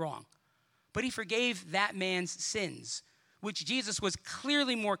get me wrong. But he forgave that man's sins, which Jesus was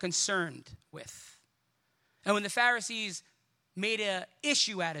clearly more concerned with. And when the Pharisees made an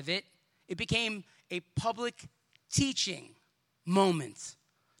issue out of it, it became a public teaching moment.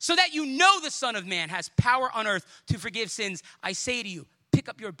 So that you know the Son of Man has power on earth to forgive sins, I say to you, pick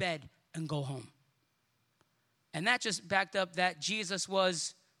up your bed and go home. And that just backed up that Jesus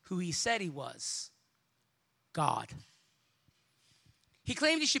was who he said he was, God. He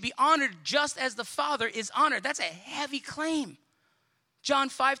claimed he should be honored just as the Father is honored. That's a heavy claim. John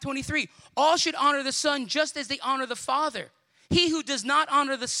 5:23, all should honor the Son just as they honor the Father. He who does not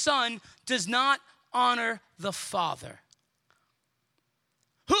honor the Son does not honor the Father.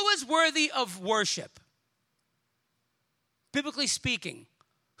 Who is worthy of worship? Biblically speaking,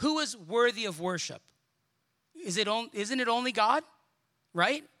 who is worthy of worship? Isn't it only God?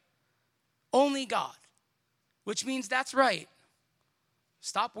 Right? Only God. Which means that's right.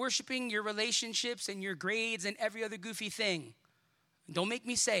 Stop worshiping your relationships and your grades and every other goofy thing. Don't make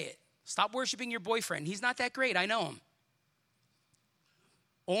me say it. Stop worshiping your boyfriend. He's not that great. I know him.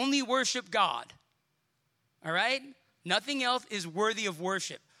 Only worship God. All right? Nothing else is worthy of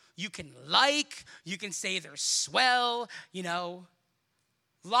worship. You can say they're swell, a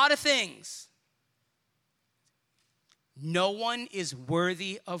lot of things. No one is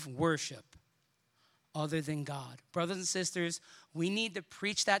worthy of worship other than God. Brothers and sisters, we need to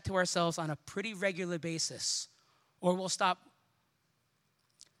preach that to ourselves on a pretty regular basis, or we'll stop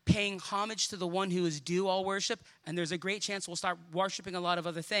paying homage to the one who is due all worship, and there's a great chance we'll start worshiping a lot of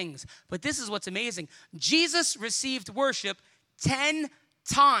other things. But this is what's amazing. Jesus received worship 10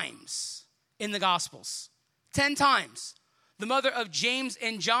 times in the Gospels. 10 times. The mother of James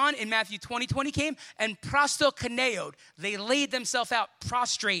and John in Matthew 20 came and prostokaneoed. They laid themselves out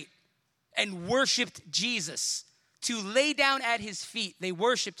prostrate and worshiped Jesus. To lay down at his feet, they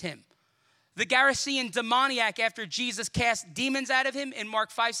worshiped him. The Gerasean demoniac, after Jesus cast demons out of him in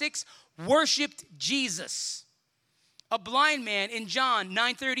Mark 5:6, worshiped Jesus. A blind man in John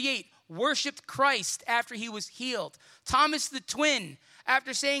 9:38 worshiped Christ after he was healed. Thomas the twin,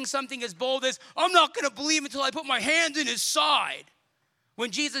 after saying something as bold as, I'm not going to believe until I put my hand in his side.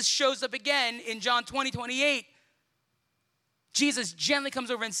 When Jesus shows up again in John 20:28, Jesus gently comes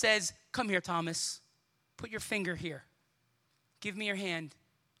over and says, come here, Thomas. Put your finger here. Give me your hand.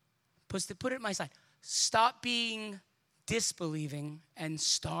 Put it at my side. Stop being disbelieving and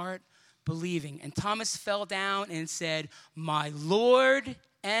start believing. And Thomas fell down and said, my Lord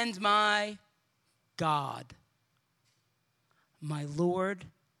and my God. My Lord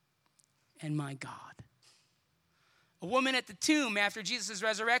and my God. A woman at the tomb after Jesus'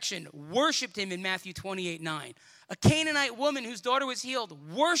 resurrection worshiped him in Matthew 28:9. A Canaanite woman whose daughter was healed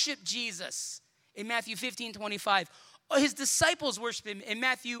worshiped Jesus in Matthew 15:25. His disciples worshiped him in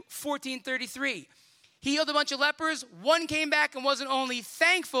Matthew 14:33. He healed a bunch of lepers. One came back and wasn't only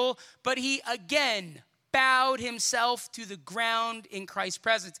thankful, but he again bowed himself to the ground in Christ's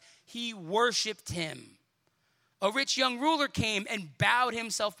presence. He worshiped him. A rich young ruler came and bowed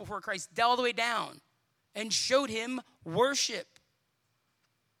himself before Christ all the way down and showed him worship.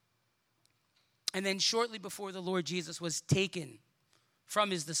 And then shortly before the Lord Jesus was taken from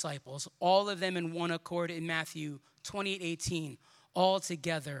his disciples, all of them in one accord in Matthew 28:18, all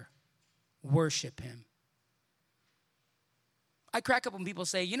together worship him. I crack up when people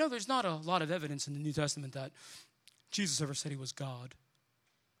say, there's not a lot of evidence in the New Testament that Jesus ever said he was God.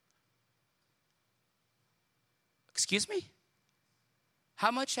 Excuse me?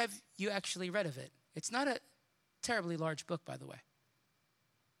 How much have you actually read of it? It's not a terribly large book, by the way.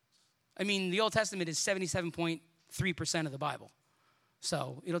 I mean, the Old Testament is 77.3% of the Bible.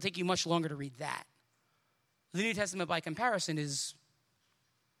 So it'll take you much longer to read that. The New Testament, by comparison, is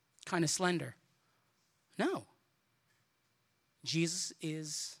kind of slender. No. Jesus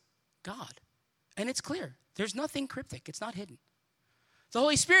is God. And it's clear. There's nothing cryptic. It's not hidden. The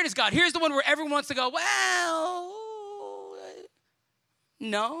Holy Spirit is God. Here's the one where everyone wants to go, well,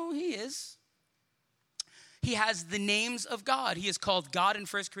 no, he is. He has the names of God. He is called God in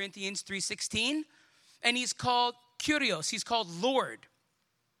 1 Corinthians 3:16. And he's called Kyrios. He's called Lord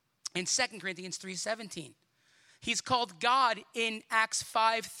in 2 Corinthians 3:17. He's called God in Acts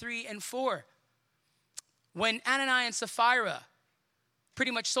 5:3 and 4. When Ananias and Sapphira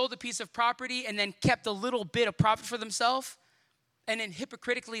pretty much sold a piece of property and then kept a little bit of profit for themselves and then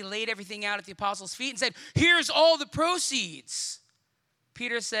hypocritically laid everything out at the apostles' feet and said, here's all the proceeds.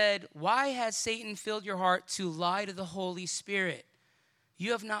 Peter said, why has Satan filled your heart to lie to the Holy Spirit?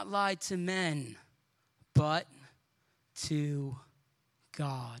 You have not lied to men, but to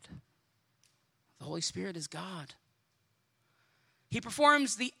God. The Holy Spirit is God. He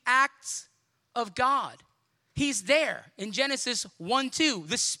performs the acts of God. He's there in Genesis 1:2.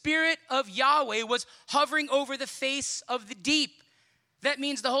 The Spirit of Yahweh was hovering over the face of the deep. That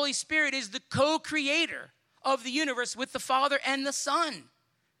means the Holy Spirit is the co-creator of the universe with the Father and the Son.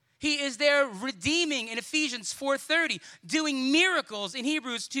 He is there redeeming in Ephesians 4:30, doing miracles in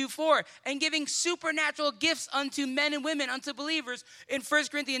Hebrews 2:4, and giving supernatural gifts unto men and women, unto believers in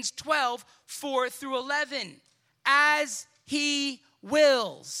 1 Corinthians 12:4-11, as he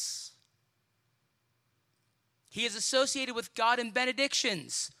wills. He is associated with God in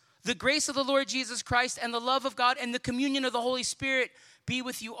benedictions. The grace of the Lord Jesus Christ and the love of God and the communion of the Holy Spirit be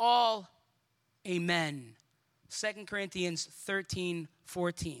with you all. Amen. 2 Corinthians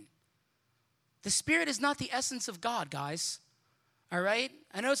 13:14. The Spirit is not the essence of God, guys. All right?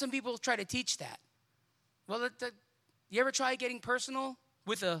 I know some people try to teach that. Well, you ever try getting personal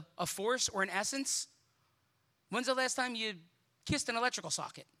with a force or an essence? When's the last time you kissed an electrical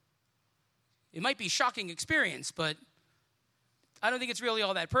socket? It might be a shocking experience, but I don't think it's really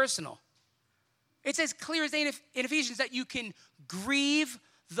all that personal. It says clear as day in Ephesians that you can grieve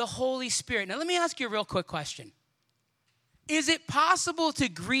the Holy Spirit. Now, let me ask you a real quick question. Is it possible to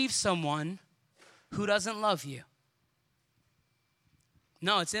grieve someone who doesn't love you?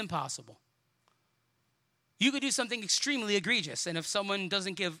 No, it's impossible. You could do something extremely egregious, and if someone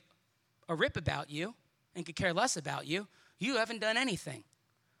doesn't give a rip about you and could care less about you, you haven't done anything.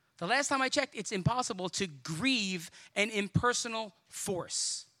 The last time I checked, it's impossible to grieve an impersonal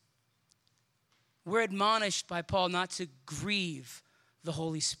force. We're admonished by Paul not to grieve the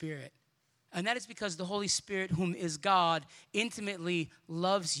Holy Spirit. And that is because the Holy Spirit, whom is God, intimately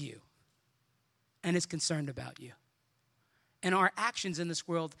loves you and is concerned about you. And our actions in this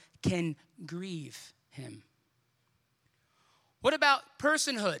world can grieve him. What about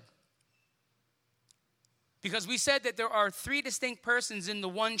personhood? Because we said that there are three distinct persons in the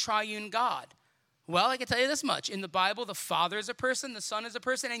one triune God. Well, I can tell you this much. In the Bible, the Father is a person, the Son is a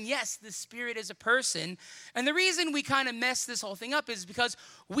person, and yes, the Spirit is a person. And the reason we kind of mess this whole thing up is because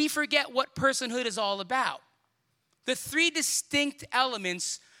we forget what personhood is all about. The three distinct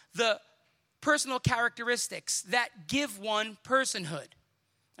elements, the personal characteristics that give one personhood.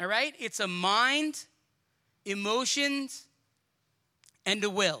 All right? It's a mind, emotions, and a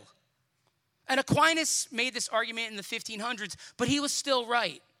will. And Aquinas made this argument in the 1500s, but he was still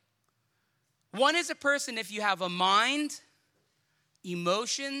right. One is a person if you have a mind,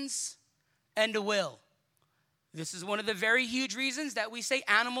 emotions, and a will. This is one of the very huge reasons that we say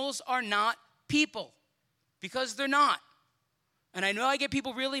animals are not people, because they're not. And I know I get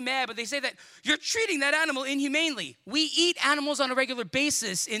people really mad, but they say that you're treating that animal inhumanely. We eat animals on a regular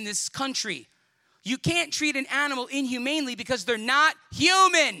basis in this country. You can't treat an animal inhumanely because they're not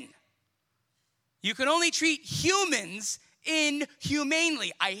human. You can only treat humans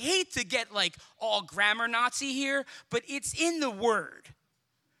inhumanely. I hate to get like all grammar Nazi here, but it's in the word.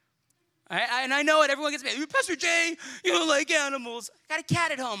 And I know it, everyone gets mad. Pastor Jay, you don't like animals. I got a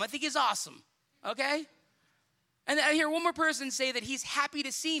cat at home. I think he's awesome, okay? And I hear one more person say that he's happy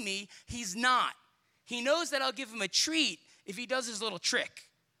to see me. He's not. He knows that I'll give him a treat if he does his little trick.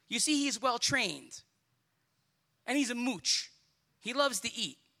 You see, he's well trained. And he's a mooch. He loves to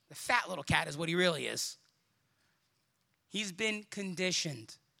eat. The fat little cat is what he really is. He's been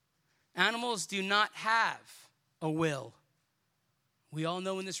conditioned. Animals do not have a will. We all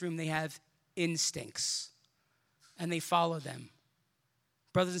know in this room they have instincts, and they follow them.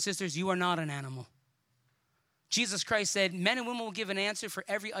 Brothers and sisters, you are not an animal. Jesus Christ said, men and women will give an answer for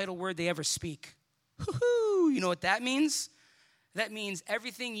every idle word they ever speak. Woo-hoo! You know what that means? That means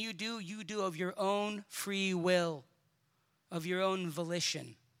everything you do of your own free will, of your own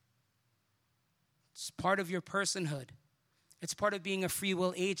volition. It's part of your personhood. It's part of being a free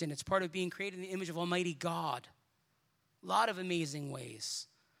will agent. It's part of being created in the image of Almighty God. A lot of amazing ways.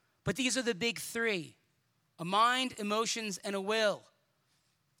 But these are the big three: a mind, emotions, and a will.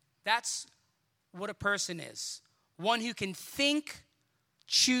 That's what a person is. One who can think,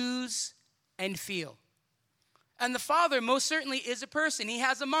 choose, and feel. And the Father most certainly is a person. He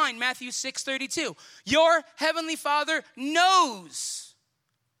has a mind. Matthew 6:32. Your heavenly Father knows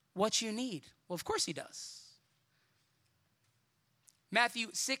what you need. Well, of course he does. Matthew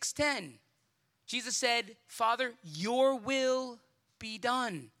 6:10. Jesus said, Father, your will be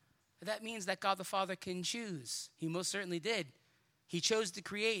done. That means that God the Father can choose. He most certainly did. He chose to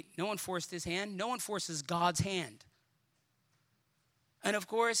create. No one forced his hand. No one forces God's hand. And of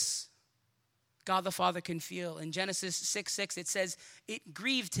course, God the Father can feel. In Genesis 6:6, it says, it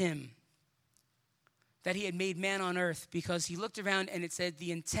grieved him that he had made man on earth, because he looked around and it said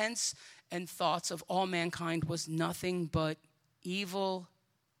the intents and thoughts of all mankind was nothing but evil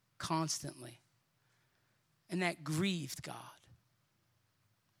constantly. And that grieved God,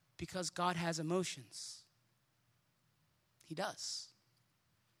 because God has emotions. He does.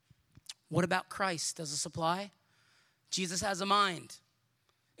 What about Christ? Does this apply? Jesus has a mind.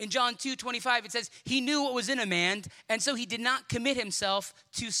 In John 2:25, it says, he knew what was in a man, and so he did not commit himself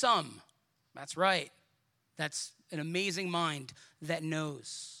to some. That's right. That's an amazing mind that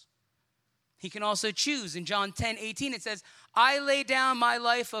knows. He can also choose. In John 10:18, it says, I lay down my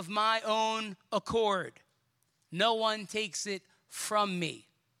life of my own accord. No one takes it from me.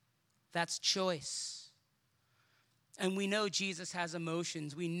 That's choice. And we know Jesus has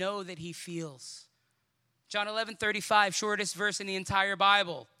emotions. We know that he feels. John 11:35, shortest verse in the entire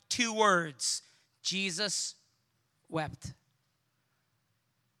Bible. 2 words. Jesus wept.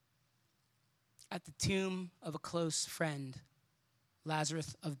 At the tomb of a close friend,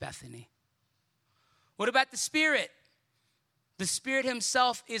 Lazarus of Bethany. What about the Spirit? The Spirit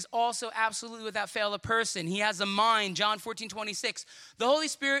himself is also absolutely without fail a person. He has a mind. John 14:26. The Holy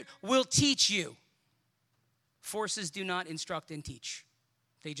Spirit will teach you. Forces do not instruct and teach.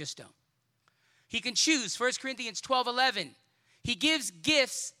 They just don't. He can choose. 1 Corinthians 12:11. He gives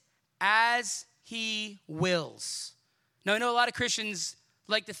gifts as he wills. Now, I know a lot of Christians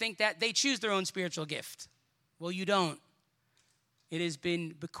like to think that they choose their own spiritual gift. Well, you don't. It has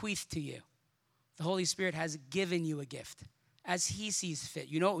been bequeathed to you. The Holy Spirit has given you a gift as he sees fit.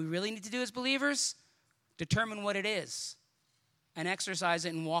 You know what we really need to do as believers? Determine what it is and exercise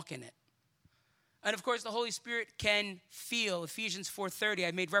it and walk in it. And of course, the Holy Spirit can feel. Ephesians 4:30,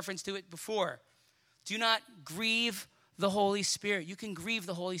 I made reference to it before. Do not grieve the Holy Spirit. You can grieve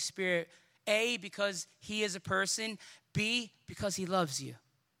the Holy Spirit, A, because he is a person, B, because he loves you.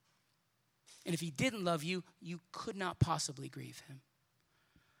 And if he didn't love you, you could not possibly grieve him.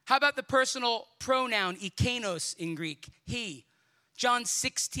 How about the personal pronoun, ikenos in Greek, he? John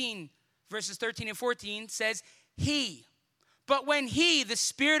 16, verses 13 and 14 says, he. But when he, the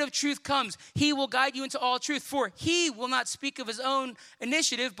Spirit of truth, comes, he will guide you into all truth. For he will not speak of his own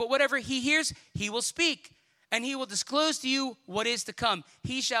initiative, but whatever he hears, he will speak. And he will disclose to you what is to come.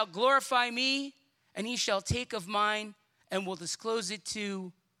 He shall glorify me, and he shall take of mine, and will disclose it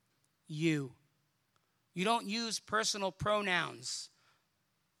to you. You don't use personal pronouns.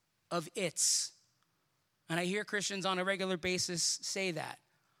 of its. And I hear Christians on a regular basis say that.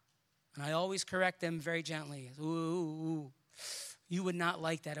 And I always correct them very gently. Ooh, you would not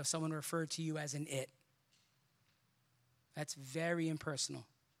like that if someone referred to you as an it. That's very impersonal.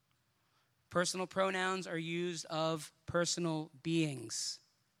 Personal pronouns are used of personal beings.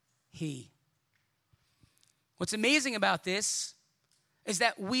 He. What's amazing about this is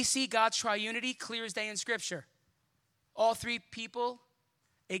that we see God's triunity clear as day in Scripture. All three people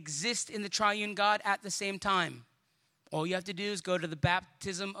exist in the triune God at the same time. All you have to do is go to the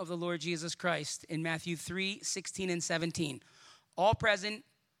baptism of the Lord Jesus Christ in Matthew 3:16 and 17. All present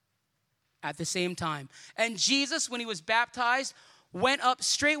at the same time. And Jesus, when he was baptized, went up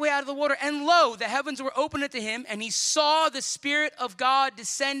straightway out of the water, and lo, the heavens were opened unto him, and he saw the Spirit of God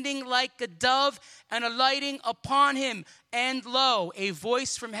descending like a dove and alighting upon him. And lo, a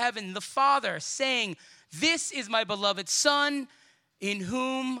voice from heaven, the Father, saying, This is my beloved Son, in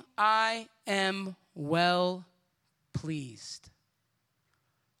whom I am well pleased.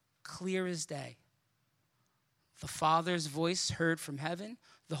 Clear as day. The Father's voice heard from heaven,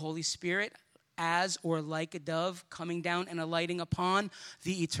 the Holy Spirit as or like a dove coming down and alighting upon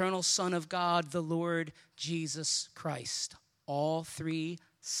the eternal Son of God, the Lord Jesus Christ. All three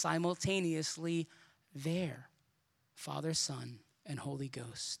simultaneously there. Father, Son, and Holy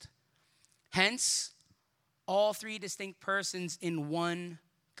Ghost. Hence, all three distinct persons in one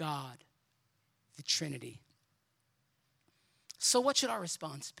God, the Trinity. So what should our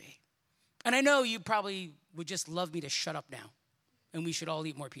response be? And I know you probably would just love me to shut up now, and we should all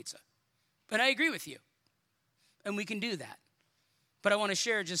eat more pizza. And I agree with you, and we can do that. But I want to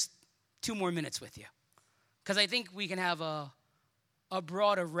share just 2 more minutes with you, because I think we can have a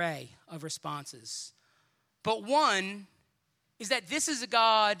broad array of responses. But one is that this is a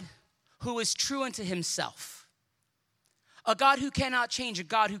God who is true unto himself, a God who cannot change, a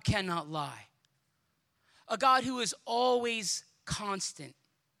God who cannot lie, a God who is always constant,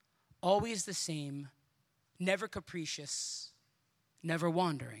 always the same, never capricious, never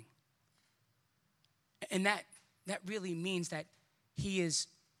wandering. And that really means that he is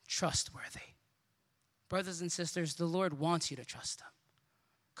trustworthy. Brothers and sisters, the Lord wants you to trust him,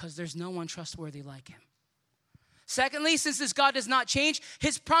 because there's no one trustworthy like him. Secondly, since this God does not change,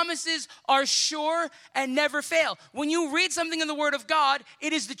 his promises are sure and never fail. When you read something in the Word of God,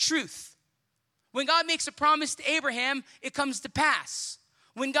 it is the truth. When God makes a promise to Abraham, it comes to pass.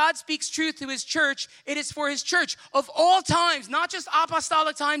 When God speaks truth to his church, it is for his church of all times, not just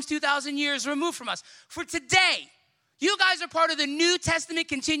apostolic times 2,000 years removed from us. For today, you guys are part of the New Testament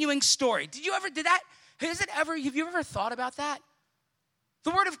continuing story. Have you ever thought about that?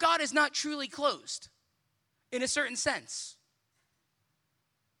 The Word of God is not truly closed in a certain sense.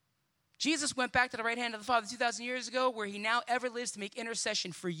 Jesus went back to the right hand of the Father 2,000 years ago, where he now ever lives to make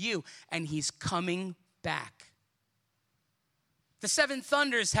intercession for you, and he's coming back. The 7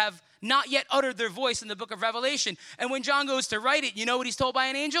 thunders have not yet uttered their voice in the book of Revelation. And when John goes to write it, you know what he's told by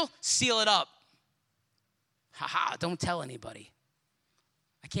an angel? Seal it up. Don't tell anybody.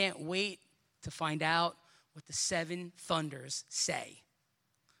 I can't wait to find out what the 7 thunders say.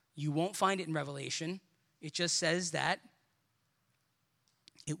 You won't find it in Revelation. It just says that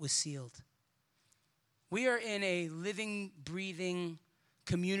it was sealed. We are in a living, breathing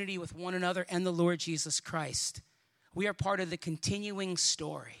community with one another and the Lord Jesus Christ. We are part of the continuing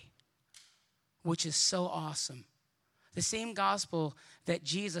story, which is so awesome. The same gospel that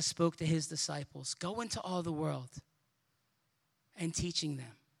Jesus spoke to his disciples. Go into all the world and teaching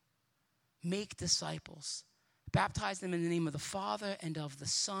them. Make disciples. Baptize them in the name of the Father and of the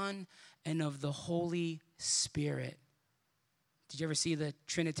Son and of the Holy Spirit. Did you ever see the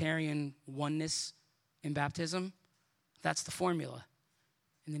Trinitarian oneness in baptism? That's the formula.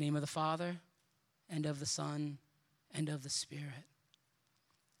 In the name of the Father and of the Son and of the Spirit.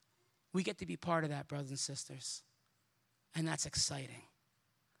 We get to be part of that, brothers and sisters. And that's exciting.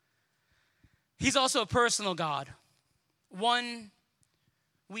 He's also a personal God. One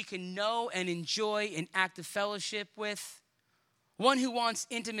we can know and enjoy in active fellowship with. One who wants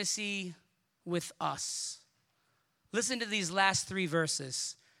intimacy with us. Listen to these last 3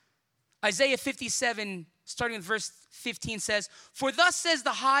 verses. Isaiah 57, starting with verse 15 says, For thus says the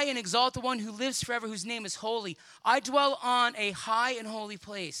high and exalted one who lives forever, whose name is holy. I dwell on a high and holy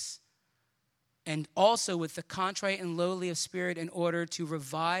place, and also with the contrite and lowly of spirit, in order to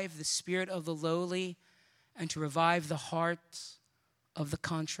revive the spirit of the lowly and to revive the heart of the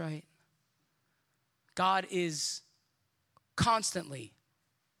contrite. God is constantly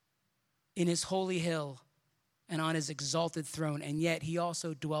in his holy hill and on his exalted throne, and yet he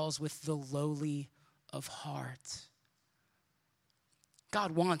also dwells with the lowly of heart.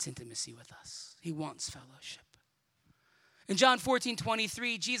 God wants intimacy with us. He wants fellowship. In John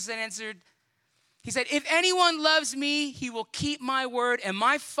 14:23, Jesus answered, he said, if anyone loves me, he will keep my word, and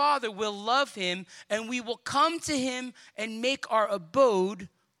my Father will love him, and we will come to him and make our abode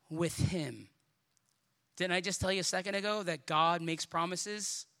with him. Didn't I just tell you a second ago that God makes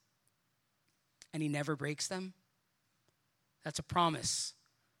promises and he never breaks them? That's a promise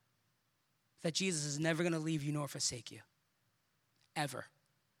that Jesus is never going to leave you nor forsake you. Ever.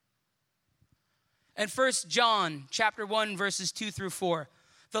 And 1 John chapter 1, verses 2 through 4.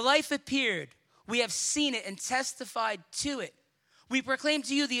 The life appeared. We have seen it and testified to it. We proclaim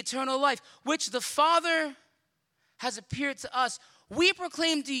to you the eternal life, which the Father has appeared to us. We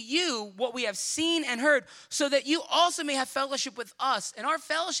proclaim to you what we have seen and heard, so that you also may have fellowship with us. And our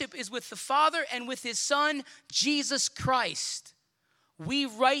fellowship is with the Father and with his Son, Jesus Christ. We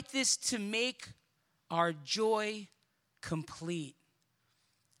write this to make our joy complete.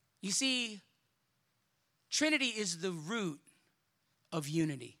 You see, Trinity is the root of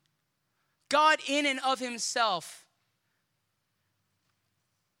unity. God in and of himself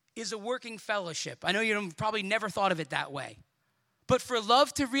is a working fellowship. I know you've probably never thought of it that way. But for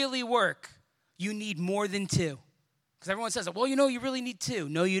love to really work, you need more than two. Because everyone says, well, you really need two.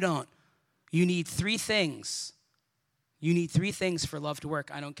 No, you don't. You need three things. You need three things for love to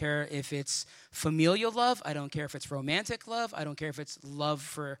work. I don't care if it's familial love. I don't care if it's romantic love. I don't care if it's love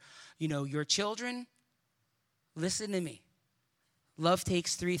for, your children. Listen to me. Love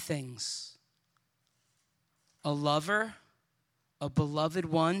takes three things. A lover, a beloved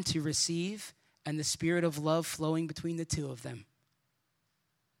one to receive, and the spirit of love flowing between the two of them.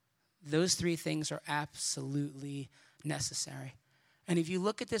 Those three things are absolutely necessary. And if you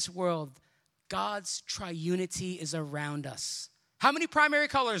look at this world, God's triunity is around us. How many primary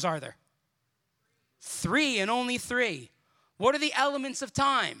colors are there? 3 and only 3. What are the elements of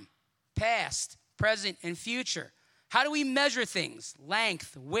time? Past, present, and future. How do we measure things?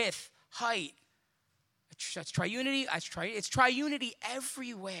 Length, width, height. That's triunity. It's triunity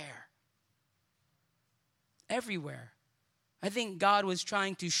everywhere. Everywhere. I think God was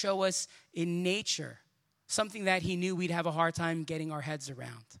trying to show us in nature something that he knew we'd have a hard time getting our heads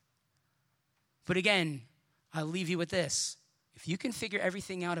around. But again, I'll leave you with this. If you can figure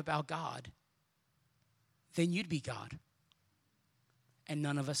everything out about God, then you'd be God. And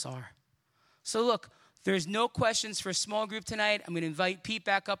none of us are. So look, there's no questions for small group tonight. I'm going to invite Pete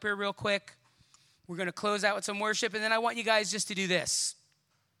back up here real quick. We're going to close out with some worship, and then I want you guys just to do this.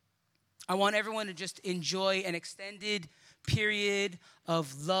 I want everyone to just enjoy an extended period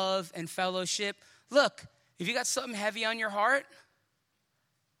of love and fellowship. Look, if you got something heavy on your heart,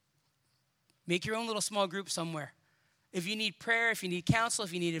 make your own little small group somewhere. If you need prayer, if you need counsel,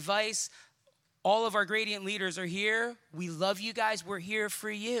 if you need advice, all of our Gradient leaders are here. We love you guys. We're here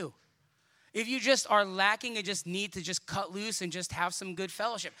for you. If you just are lacking and just need to just cut loose and just have some good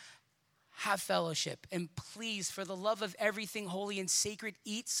fellowship, have fellowship. And please, for the love of everything holy and sacred,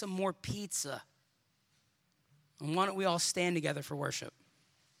 eat some more pizza. And why don't we all stand together for worship?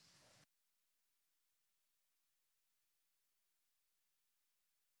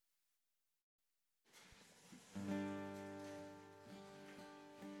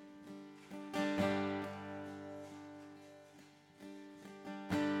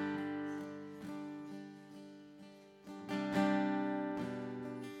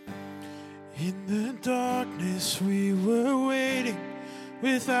 In the darkness we were waiting,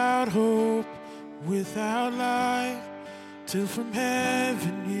 without hope, without life, till from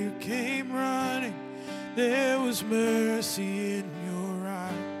heaven you came running. There was mercy in your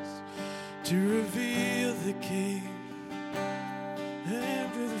eyes to reveal the King.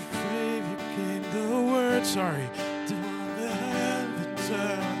 After the Savior came, the word, to the heavens.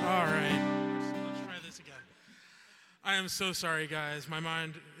 All right. Let's try this again. I am so sorry, guys. My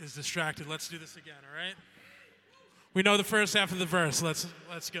mind is distracted. Let's do this again, all right? We know the first half of the verse. Let's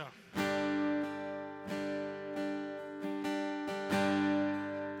go.